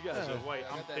 You guys Yeah. are white.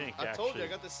 I I'm got that- pink. I told you, I actually.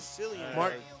 got the Sicilian.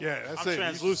 Mark, blood. yeah, that's I'm it.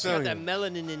 translucent. I He's got that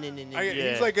Sicilian. melanin.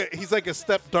 Yeah. He's like a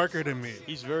step darker than me.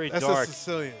 He's very That's dark. a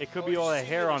Sicilian. It could Oh, be all you that see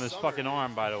hair it in on his summer, fucking dude.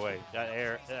 arm, by the way. That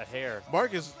hair.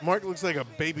 Mark looks like a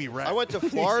baby rat. I went to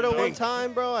Florida one pink.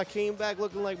 time, bro. I came back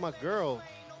looking like my girl.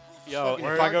 Yo, fucking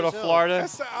if I go to dark as hell. Florida,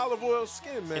 That's the olive oil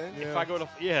skin, man. if I go to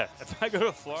Florida,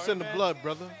 It's in the man, blood,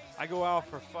 brother. I go out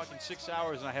for fucking 6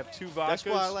 hours and I have 2 vodkas. That's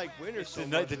why I like winter so the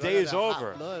much. the I day got is that hot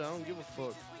over. Blood. I don't give a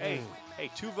fuck. Hey,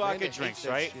 2 Amanda vodka hates drinks, that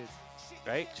right? shit.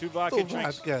 Right? 2 vodka Oh,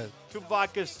 drinks. vodka. 2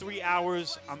 vodkas, 3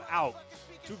 hours, I'm out.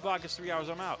 2 vodkas, 3 hours,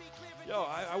 I'm out. Yo,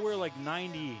 I wear like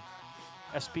 90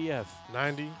 SPF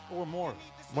 90. or more.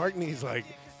 Mark needs like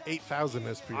 8,000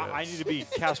 SPF. I need to be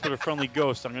Casper the Friendly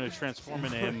Ghost. I'm going to transform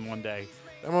into him one day.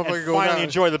 That And motherfucker goes finally out.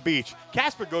 enjoy the beach.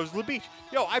 Casper goes to the beach.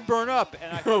 Yo, I burn up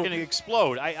and I fucking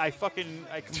explode. I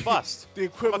combust. The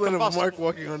equivalent of combustible. Mark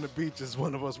walking on the beach is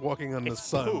one of us walking on the It's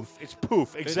sun. poof. It's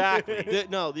poof. Exactly.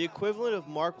 The equivalent of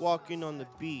Mark walking on the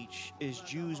beach is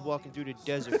Jews walking through the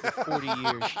desert for 40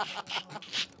 years.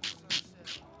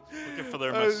 Looking for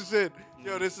their Oh mess. shit!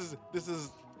 Yo, this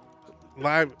is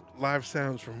live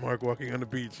sounds from Mark walking on the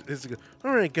beach. This is good.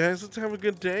 All right, guys, let's have a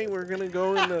good day. We're gonna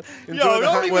go and enjoy the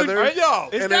hot weather. Yo,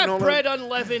 Is And then that hold on. bread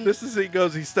unleavened? This is he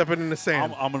goes. He's stepping in the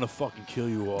sand. I'm going to fucking kill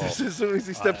you all. As soon as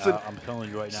he steps in, I'm telling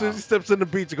you right as soon now. as he steps in the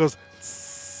beach, it goes.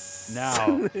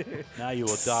 Now you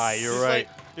will die. You're It's right. like,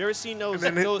 you ever seen those?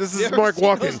 And then those this is you ever Mark seen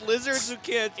walking. Those lizards who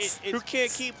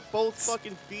can't keep both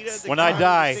fucking feet at the When I ground at the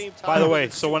die, same time by the way,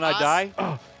 with so two when I eyes?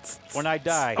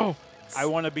 die, Oh, I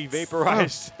want to be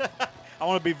vaporized. I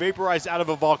want to be vaporized out of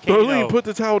a volcano. Burley, put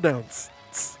the towel down.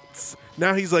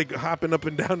 Now he's like hopping up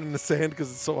and down in the sand because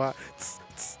it's so hot.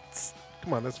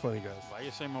 Come on, that's funny, guys. Why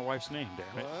you say my wife's name,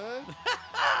 damn it? What?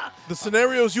 The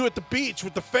scenario is you at the beach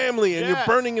with the family and Yeah. you're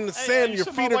burning in the Hey, sand. you Your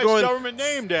said feet my are wife's going. government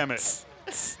name, damn it.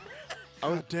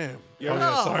 God damn. Yeah, Oh, I yeah,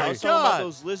 was sorry. talking about God.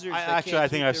 those lizards. I- that actually, can't I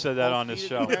think keep I've their said that both on this feet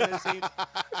show. at the same-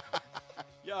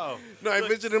 Yo. No, I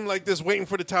visit him like this, waiting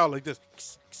for the towel, like this.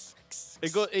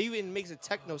 It even makes a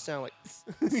techno sound like.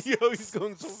 Yo, he's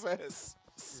going so fast.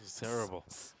 This is terrible.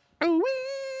 Ooh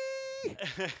wee,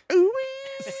 ooh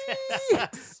wee,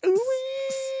 ooh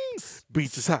wee.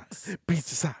 Beach is hot. Beach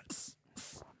is hot.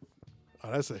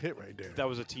 Oh, that's a hit right there. That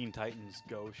was a Teen Titans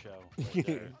Go show. Right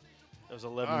there. That was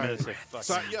 11 All right. minutes of fucking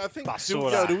So yeah, I think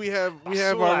basura. do we have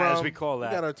Basura, our as we call We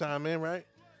that. got our time in, right?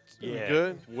 We Yeah,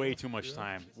 good? way too much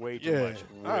time. Way too Yeah. much.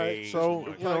 All right, Way so, too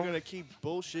much. you We're know, gonna keep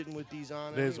bullshitting with these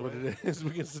on. it is what it is.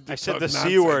 We can sit there I said talk the C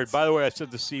nonsense. word. By the way, I said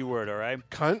the C word, all right?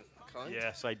 Cunt.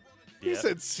 Yes, I He yeah.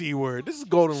 said C word. This is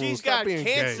golden rule. She's Stop got being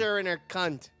cancer in her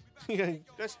cunt. gay.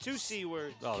 That's 2 C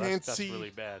words. Oh, Can't that's see- really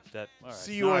bad. That all right.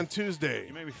 See you No, on Tuesday.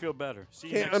 You made me feel better. See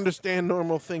you Can't next understand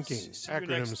normal thinking. See you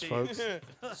next Acronyms, Tuesday.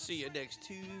 folks. See you next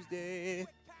Tuesday.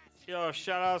 Yo,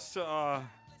 shout outs to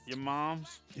Your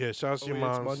mom's. Yeah, shout out to your yeah,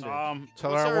 it's moms. Monday.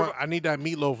 Tell her what's I need that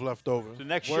meatloaf left over. the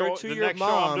next Word show. to The your next show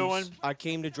I'm moms. doing. I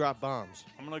came to drop bombs.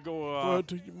 I'm gonna go. Word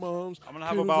to your moms. I'm gonna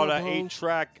have Kill about your an moms.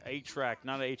 8-track,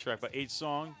 not an 8-track, but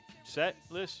 8-song set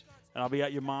list, and I'll be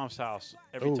at your mom's house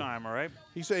every Ooh. time. All right.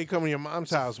 He said he come to your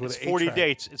mom's house with It's an 40 8-track.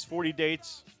 dates. It's 40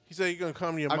 dates. He said you're gonna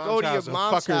come to your I mom's go to your house and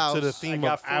mom's fuck her to the house. theme I of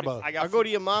got 40, ABBA. I got I go to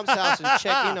your mom's house and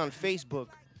check in on Facebook.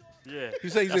 Yeah. He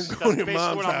said he's That's gonna go to your basically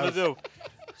mom's what I'm house. gonna do.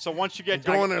 So once you get, And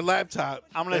go on her laptop.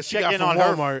 I'm gonna that she check got in from on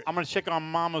Walmart. her. I'm gonna check on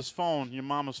Mama's phone. Your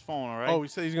Mama's phone. All right. Oh, he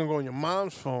said he's gonna go on your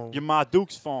mom's phone Your Ma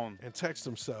Duke's phone. and text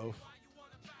himself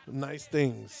nice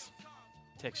things.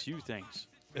 Text you things.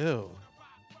 Ew.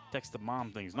 Text the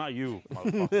mom things, not you,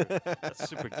 motherfucker. That's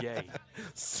super gay.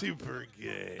 Super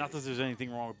gay. Not that there's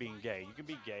anything wrong with being gay. You can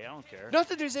be gay. I don't care. Not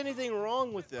that there's anything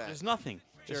wrong with that. There's nothing.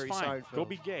 Jerry it's fine. Go Seinfeld.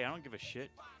 be gay. I don't give a shit.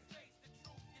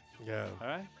 Yeah. All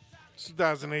right.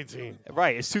 2018.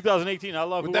 Right. It's 2018. I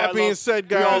love. With who I that being love. said,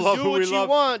 We all guys, love do who what we you love.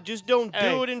 want. Just don't Hey,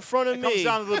 do it in front of It me. comes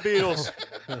down to the Beatles.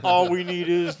 All we need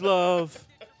is love.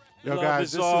 Yo, Love guys,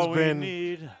 is this all has we been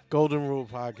need. Golden Rule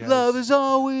Podcast. Love is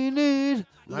all we need.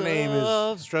 My name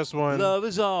is Stress One. Love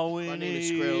is all we My need. name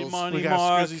is Skrills. Money We got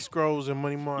Mark. Skrizzy Scrolls and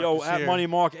Money Mark. Yo, is at here. Money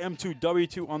Mark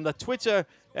M2W2 on the Twitter.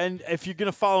 And if you're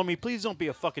gonna follow me, please don't be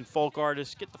a fucking folk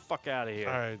artist. Get the fuck out of here.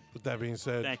 All right. With that being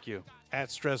said, Thank you. at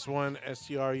Stress One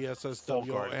STRESSWON Folk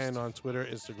artist. on Twitter,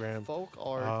 Instagram, Folk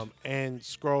art. and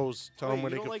Scrolls. Tell them Wait,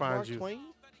 where you they don't can like find Mark you. Twain?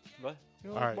 What? You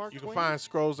don't All like right, Mark you can Twain? find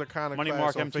Scrolls Iconoclast Money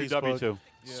Mark on M2W2. Facebook.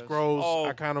 Yes. Scrolls Oh,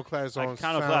 Iconoclast on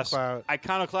Iconoclast. SoundCloud.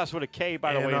 Iconoclast with a K,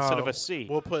 by the And, way, instead of a C.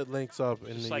 We'll put links up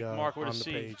in Just the like Mark with a on the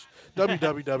C. page.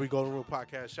 www Golden Rule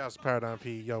Podcast. Shouts to Paradigm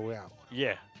P. Yo, we out.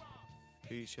 Yeah.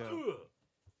 Peace out.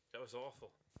 That was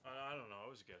awful. I don't know. It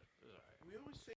was good. It was all right.